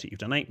have to eat it. You've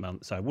done 8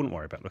 months, so I wouldn't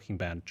worry about looking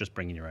bad. Just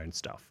bring in your own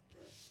stuff.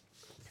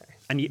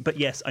 Okay. But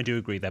yes, I do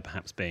agree they're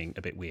perhaps being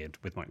a bit weird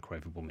with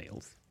microwavable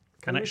meals.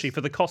 And actually, for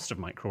the cost of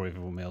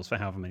microwavable meals, for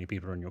however many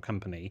people are in your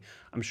company,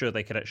 I'm sure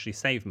they could actually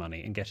save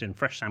money and get in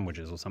fresh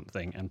sandwiches or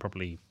something, and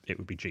probably it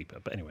would be cheaper.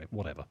 But anyway,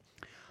 whatever.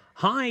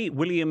 Hi,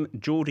 William,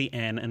 Geordie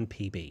N, and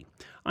PB.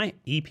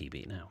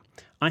 EPB now.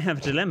 I have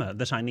a dilemma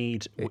that I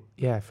need...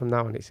 Yeah, from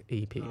now on it's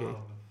EPB.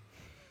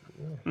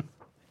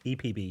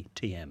 EPB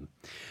TM.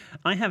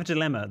 I have a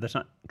dilemma that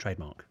I...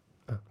 Trademark,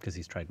 because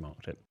he's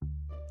trademarked it.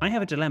 I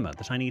have a dilemma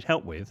that I need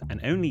help with, and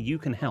only you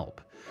can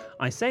help.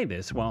 I say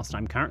this whilst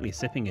I'm currently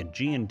sipping a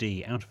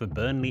G&D out of a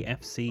Burnley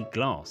FC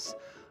glass.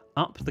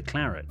 Up the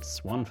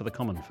clarets, one for the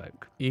common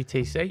folk.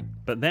 UTC?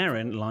 But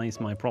therein lies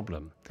my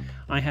problem.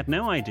 I had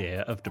no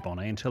idea of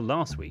Dubonnet until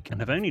last week and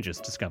have only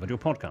just discovered your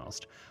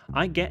podcast.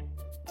 I get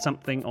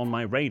something on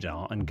my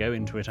radar and go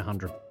into it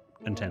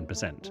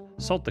 110%.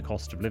 Sod the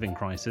cost of living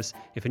crisis.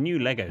 If a new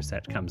Lego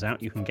set comes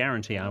out, you can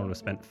guarantee I will have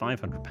spent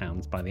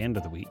 £500 by the end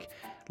of the week,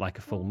 like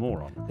a full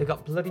moron. They've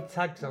got bloody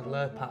tags on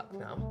Lurpak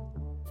now.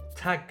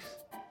 Tags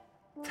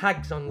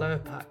on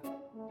Lurpak.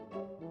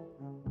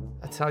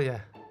 I tell you.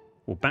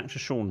 Well, back to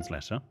Sean's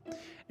letter.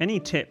 Any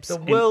tips? The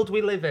world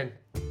we live in.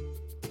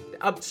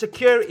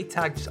 Security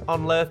tags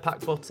on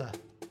Lurpak butter.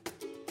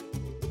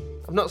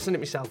 I've not seen it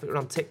myself, it was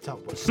on TikTok,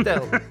 but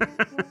still.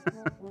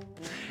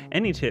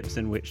 Any tips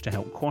in which to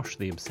help quash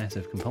the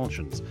obsessive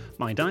compulsions?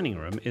 My dining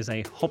room is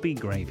a hobby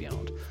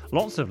graveyard.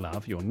 Lots of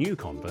love, your new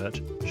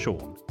convert,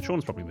 Sean.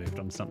 Sean's probably moved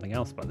on to something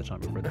else by the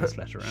time we've read this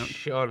letter out.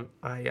 Sean,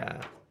 I'm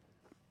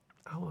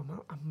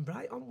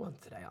right on one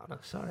today, aren't I?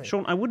 Sorry.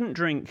 Sean,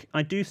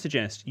 I do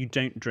suggest you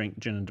don't drink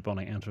gin and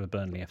Dubonnet out of a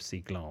Burnley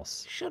FC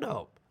glass. Shut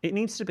up. It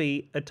needs to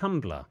be a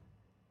tumbler.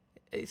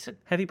 It's a...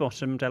 Heavy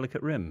bottom,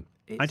 delicate rim.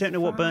 I It's don't know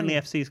what Burnley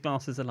fine. FC's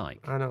glasses are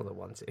like. I know the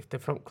ones. If they're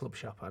from Club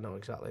Shop, I know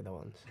exactly the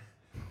ones.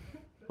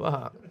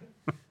 What?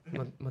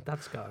 my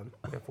dad's got them.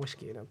 We have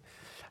whiskey in them.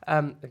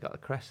 They got the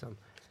crest on.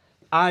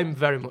 I'm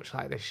very much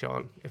like this,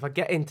 Sean. If I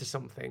get into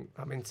something,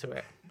 I'm into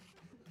it.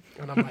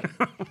 And I'm like,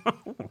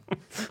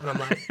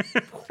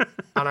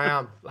 and I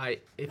am.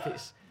 Like, if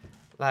it's,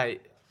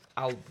 like,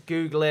 I'll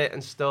Google it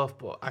and stuff,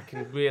 but I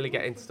can really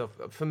get into stuff.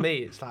 For me,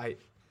 it's like,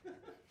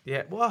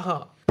 yeah,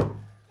 what?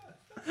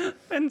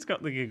 Ben's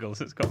got the giggles,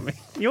 it's got me.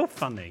 You're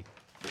funny.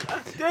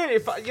 Dude,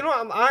 if you know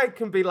what, I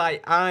can be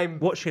like,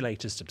 What's your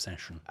latest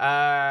obsession?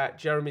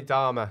 Jeremy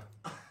Dahmer.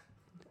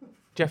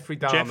 Jeffrey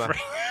Dahmer. Jeffrey.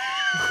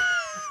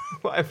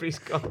 Whatever he's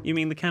called. You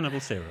mean the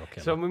cannibal serial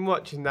killer? So I've been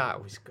watching that.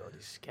 Oh, it's good.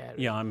 It's scary.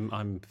 Yeah,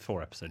 I'm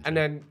 4 episodes. And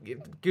in.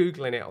 then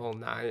Googling it all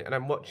night, and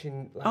I'm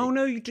watching. Like, Oh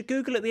no, you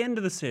Google at the end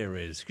of the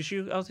series because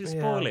I was going to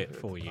spoil it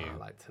for you. I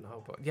like to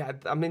know, but yeah,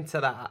 I'm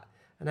into that.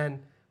 And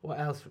then what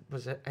else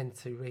was I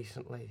into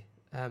recently?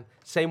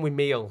 Same with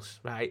meals,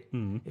 right?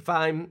 If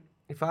I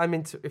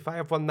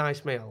have one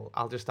nice meal,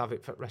 I'll just have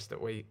it for the rest of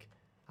the week.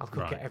 I'll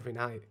cook it every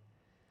night.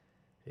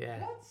 Yeah.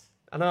 What?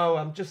 I know.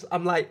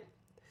 I'm like,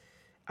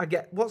 I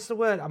get, what's the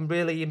word? I'm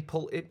really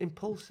impulsive.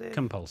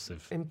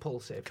 Compulsive.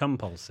 Impulsive.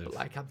 Compulsive. But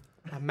like I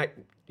make,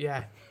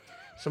 yeah.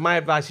 So my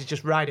advice is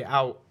just ride it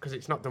out because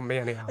it's not done me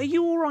anyhow. Are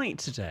you all right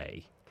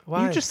today?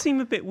 Why? You just seem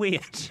a bit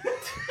weird.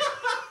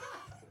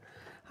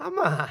 Am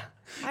I?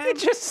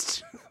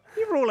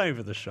 You're all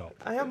over the shop.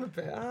 I am a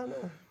bit, aren't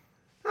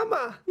I? Am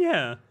I?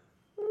 Yeah.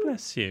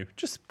 Bless you.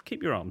 Just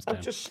keep your arms down.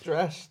 I'm just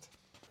stressed.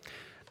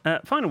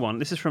 Final one.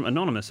 This is from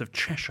Anonymous of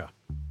Cheshire.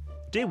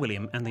 Dear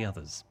William and the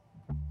others.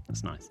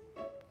 That's nice.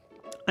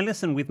 I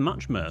listen with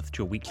much mirth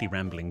to your weekly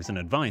ramblings and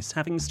advice.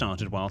 Having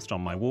started whilst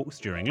on my walks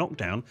during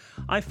lockdown,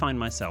 I find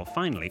myself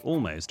finally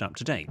almost up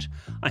to date.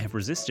 I have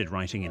resisted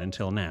writing in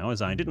until now,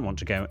 as I didn't want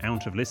to go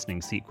out of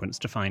listening sequence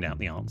to find out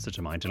the answer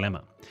to my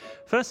dilemma.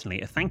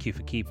 Firstly, a thank you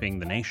for keeping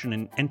the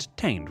nation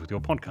entertained with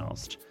your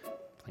podcast.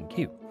 Thank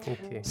you.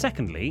 Thank you.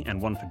 Secondly, and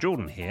one for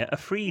Jordan here, a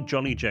free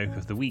jolly joke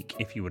of the week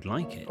if you would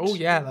like it. Oh,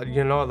 yeah,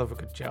 you know I love a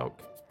good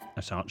joke.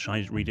 Shall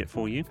I read it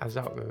for you? I was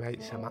out with my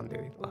mate Sam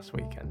Andy last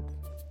weekend.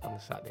 On the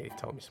Saturday, he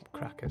told me some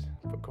crackers.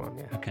 But go on,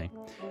 yeah. Okay.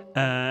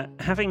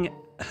 Having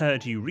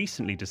heard you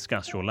recently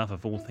discuss your love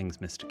of all things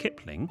Mr.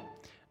 Kipling,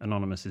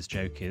 Anonymous's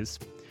joke is,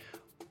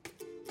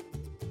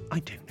 I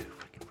don't know if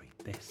I can read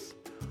this.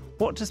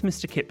 What does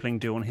Mr. Kipling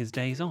do on his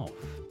days off?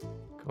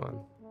 Go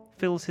on.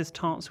 Fills his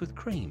tarts with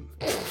cream.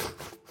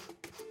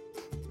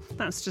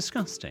 That's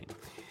disgusting.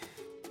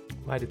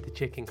 Why did the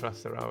chicken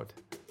cross the road?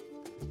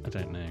 I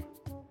don't know.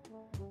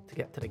 To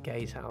get to the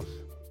gay's house.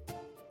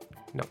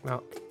 Knock,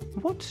 knock.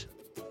 What?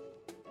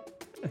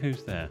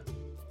 Who's there?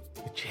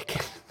 The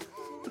chicken.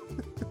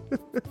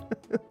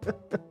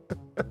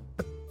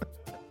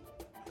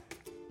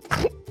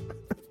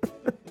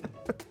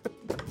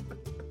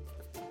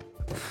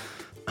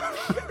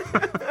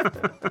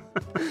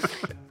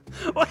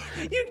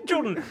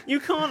 Jordan, you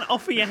can't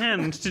offer your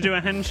hand to do a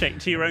handshake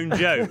to your own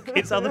joke.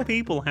 It's other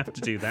people have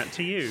to do that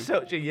to you.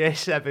 Such a year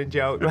 7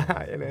 joke,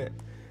 right, isn't it?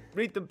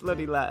 Read the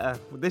bloody letter.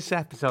 This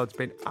episode's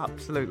been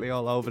absolutely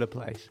all over the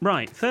place.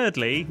 Right.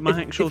 Thirdly, my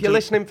actual... If you're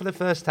listening for the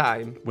first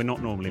time... We're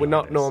not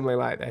normally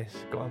like this.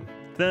 Go on.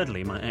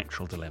 Thirdly, my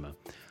actual dilemma.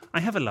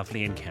 I have a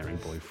lovely and caring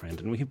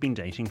boyfriend, and we have been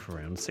dating for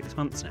around 6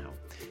 months now.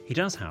 He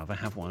does, however,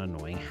 have one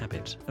annoying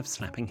habit of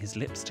slapping his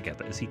lips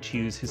together as he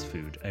chews his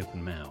food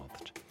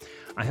open-mouthed.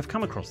 I have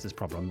come across this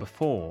problem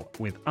before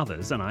with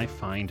others, and I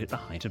find it the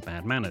height of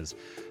bad manners,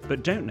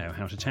 but don't know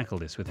how to tackle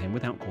this with him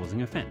without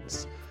causing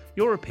offence.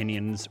 Your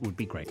opinions would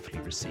be gratefully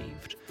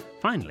received.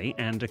 Finally,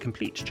 and a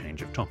complete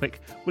change of topic,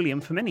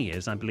 William, for many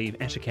years I believe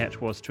etiquette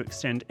was to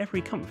extend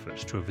every comfort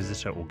to a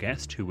visitor or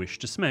guest who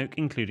wished to smoke,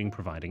 including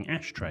providing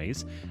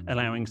ashtrays,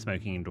 allowing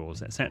smoking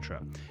indoors,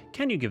 etc.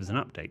 Can you give us an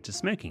update to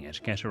smoking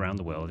etiquette around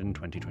the world in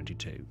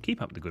 2022?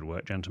 Keep up the good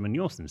work, gentlemen.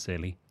 Yours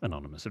sincerely,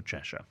 Anonymous of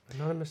Cheshire.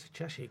 Anonymous of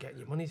Cheshire, you're getting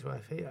your money's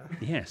worth here.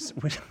 Yes.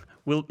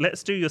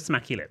 Let's do your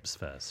smacky lips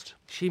first.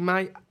 She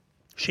might...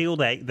 She or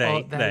they.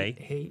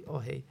 He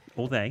or he.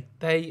 Or they.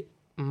 They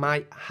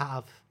might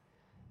have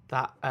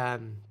that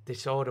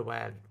disorder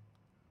where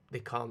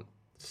they can't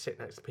sit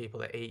next to people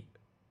that eat.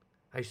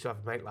 I used to have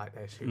a mate like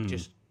this who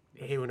just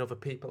hearing other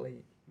people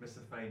eat.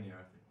 Misophania,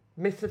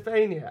 I think.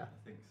 Misophania?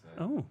 I think so.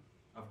 Oh.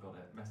 I've got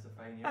it.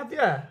 Misophania. Have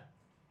you?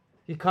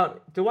 You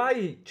can't... Do I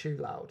eat too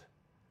loud?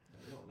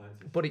 Not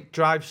loads of... But it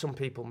drives some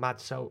people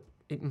mad, so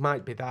it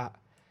might be that.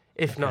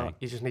 If Okay. not,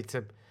 you just need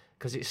to...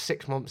 Because it's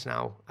 6 months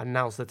now, and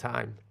now's the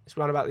time. It's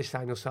around about this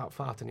time you'll start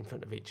farting in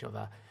front of each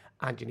other,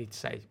 and you need to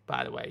say,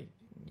 by the way,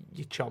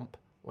 you chomp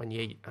when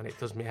you eat, and it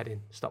does me head in.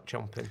 Stop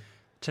chomping.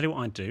 Tell you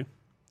what I'd do.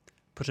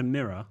 Put a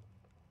mirror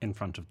in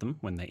front of them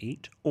when they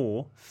eat,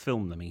 or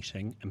film them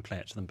eating and play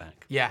it to them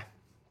back. Yeah.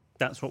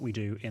 That's what we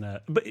do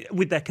but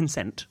with their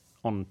consent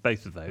on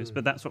both of those,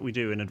 but that's what we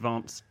do in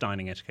advanced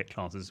dining etiquette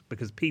classes,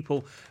 because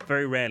people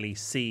very rarely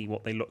see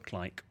what they look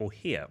like or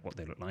hear what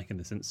they look like in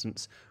this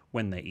instance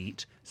when they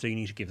eat, so you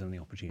need to give them the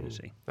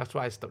opportunity. That's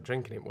why I stopped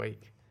drinking in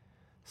week. I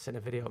seen a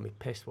video of me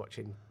pissed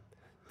watching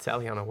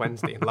telly on a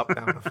Wednesday in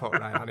lockdown. I thought,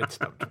 right, I need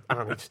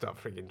to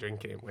stop freaking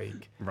drinking in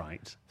week.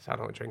 Right. So I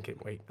don't drink in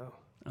week, though.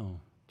 Oh,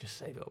 Just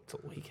save it up till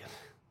the weekend.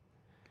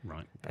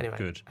 right. Anyway,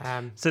 Good.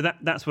 So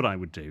that's what I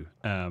would do.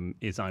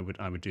 Is I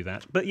would do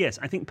that. But yes,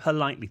 I think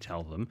politely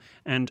tell them.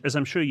 And as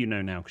I'm sure you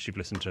know now, because you've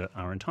listened to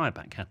our entire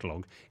back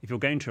catalogue, if you're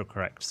going to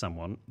correct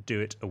someone, do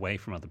it away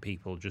from other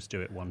people. Just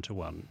do it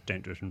one-to-one.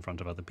 Don't do it in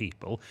front of other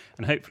people.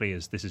 And hopefully,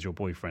 as this is your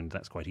boyfriend,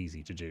 that's quite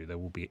easy to do. There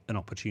will be an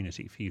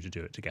opportunity for you to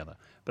do it together.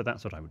 But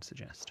that's what I would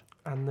suggest.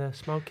 And the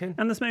smoking?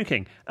 And the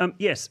smoking.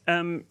 Yes.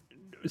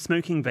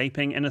 Smoking,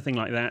 vaping, anything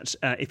like that.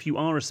 If you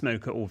are a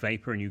smoker or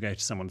vapor and you go to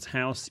someone's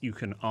house, you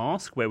can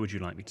ask, where would you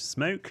like me to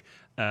smoke?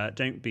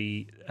 Don't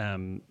be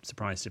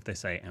surprised if they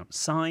say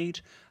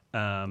outside.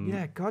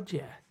 Yeah, God,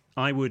 yeah.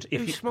 I would...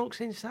 Who smokes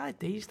inside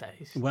these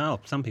days?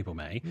 Well, some people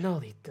may. No,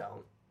 they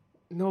don't.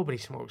 Nobody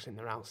smokes in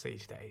their house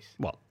these days.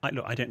 Well, I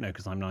don't know,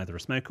 because I'm neither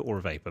a smoker or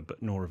a vapor,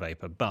 nor a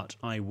vapor. But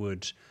I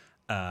would,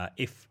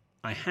 if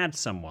I had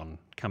someone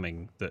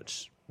coming that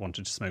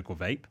wanted to smoke or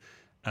vape,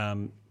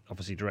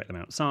 obviously direct them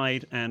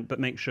outside, but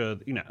make sure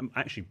that,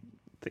 actually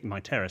my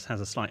terrace has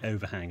a slight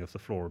overhang of the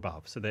floor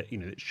above, so that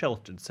it's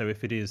sheltered. So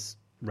if it is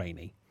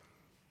rainy,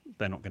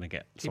 they're not going to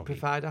get Do you soggy.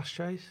 provide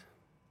ashtrays?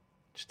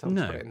 Just tell them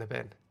to No. put it in the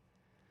bin.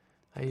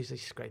 I usually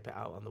scrape it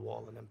out on the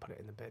wall and then put it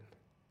in the bin.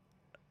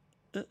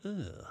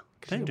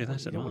 Don't do that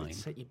at You don't want mine. to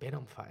set your bin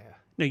on fire.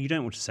 No, you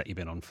don't want to set your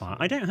bin on fire.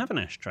 I don't have an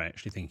ashtray,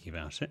 actually, thinking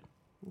about it.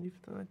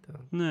 You've tried that.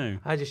 No.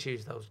 I just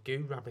use those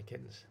goo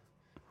ramekins.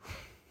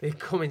 They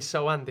come in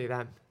so handy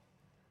then.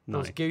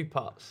 Those Nice. goo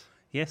pots.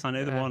 Yes, I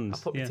know the ones.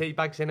 I put my yeah. tea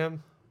bags in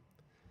them.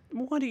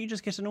 Well, why don't you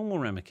just get a normal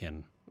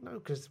ramekin? No,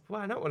 because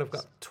why not when I've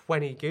got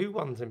 20 goo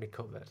ones in my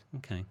cupboard?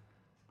 Okay.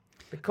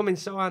 They come in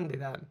so handy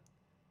then.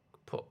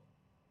 Put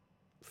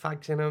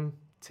fags in them,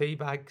 tea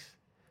bags.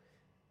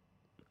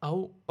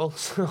 Oh, all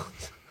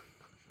sorts.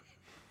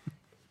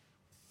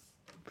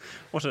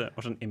 What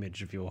an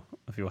image of your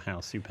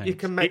house you paint. You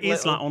can make it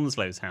is little- like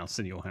Onslow's house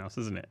in your house,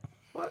 isn't it?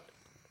 What?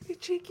 You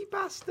cheeky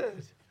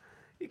bastard.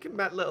 You can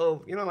make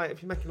little, like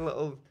if you're making a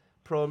little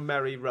prawn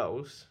Mary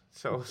Rose,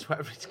 so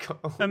whatever it's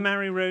called. A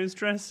Mary Rose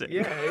dressing.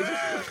 Yeah,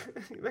 it's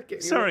just, you make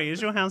it. Sorry,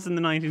 is your house in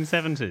the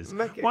 1970s?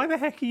 Make it- Why the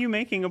heck are you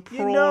making a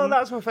prawn? You know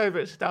that's my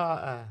favourite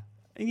starter.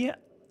 Yeah.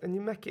 And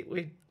you make it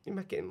in a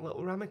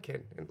little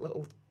ramekin, in a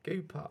little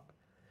goo pot.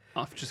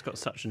 I've just got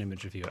such an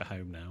image of you at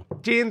home now.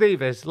 G and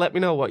Divas, let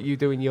me know what you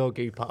do in your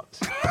goo pots.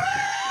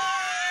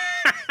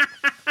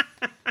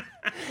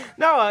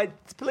 No,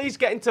 please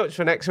get in touch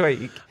for next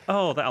week.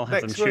 Oh, that'll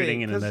have them Next shooting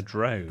week, in 'cause their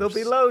droves. There'll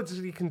be loads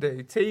you can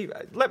do.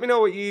 Let me know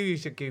what you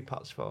use your goo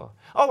pots for.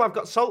 Oh, I've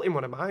got salt in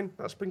one of mine.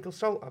 I'll sprinkle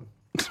salt on.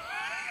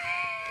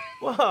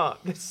 What?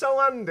 They're so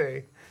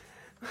handy.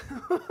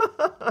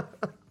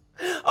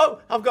 Oh,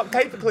 I've got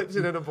paper clips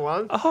in another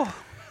one. Oh,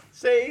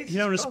 See? you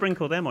don't want to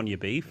sprinkle them on your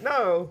beef?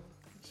 No.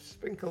 Just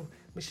sprinkle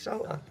my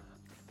salt on.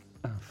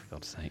 Oh, for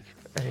God's sake.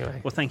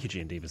 Anyway. Well, thank you, G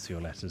and Divas, for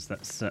your letters.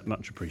 That's much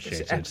This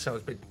appreciated.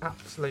 episode's been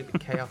absolutely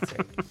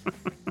chaotic.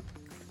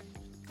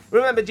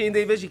 Remember, G and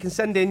Divas, you can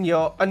send in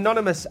your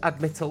anonymous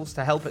admittals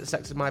to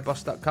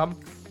help@sexofmyboss.com.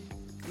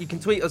 You can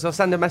tweet us or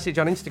send a message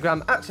on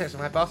Instagram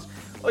 @sexofmyboss,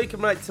 or you can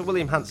write to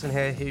William Hanson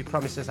here, who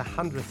promises a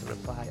handwritten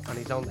reply on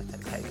his own letter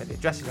paper. The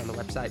address is on the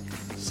website,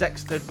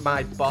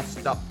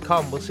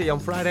 sextedmyboss.com. We'll see you on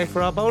Friday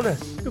for our bonus.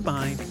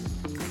 Goodbye.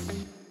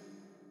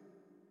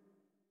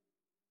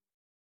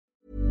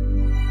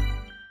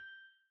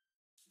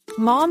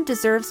 Mom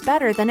deserves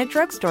better than a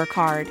drugstore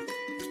card.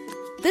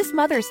 This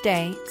Mother's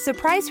Day,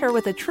 surprise her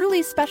with a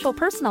truly special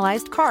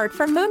personalized card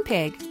from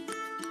Moonpig.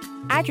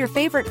 Add your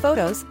favorite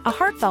photos, a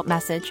heartfelt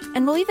message,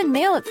 and we'll even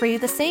mail it for you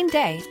the same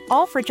day,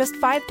 all for just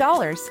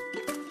 $5.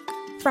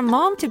 From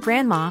mom to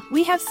grandma,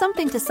 we have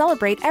something to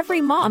celebrate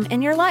every mom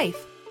in your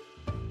life.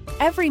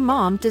 Every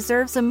mom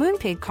deserves a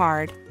Moonpig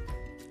card.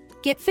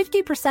 Get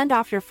 50%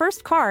 off your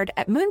first card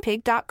at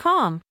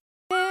moonpig.com.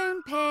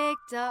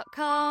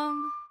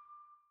 Moonpig.com.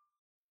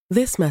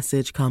 This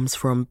message comes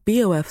from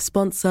BOF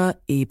sponsor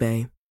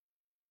eBay.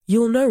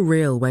 You'll know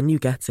real when you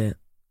get it.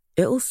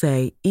 It'll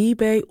say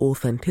eBay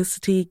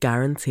Authenticity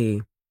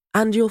Guarantee.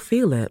 And you'll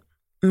feel it.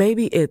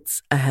 Maybe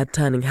it's a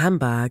head-turning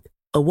handbag,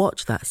 a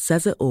watch that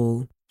says it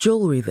all,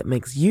 jewelry that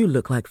makes you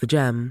look like the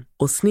gem,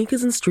 or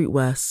sneakers and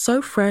streetwear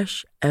so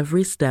fresh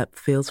every step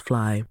feels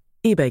fly.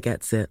 eBay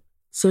gets it.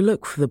 So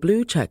look for the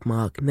blue check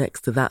mark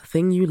next to that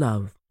thing you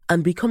love.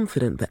 And be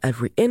confident that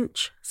every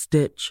inch,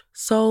 stitch,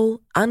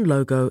 sole, and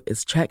logo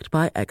is checked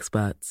by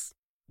experts.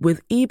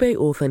 With eBay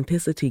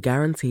Authenticity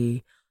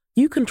Guarantee,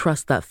 you can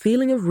trust that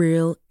feeling of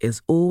real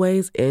is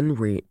always in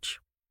reach.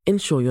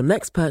 Ensure your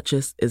next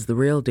purchase is the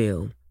real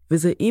deal.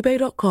 Visit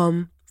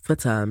eBay.com for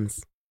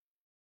terms.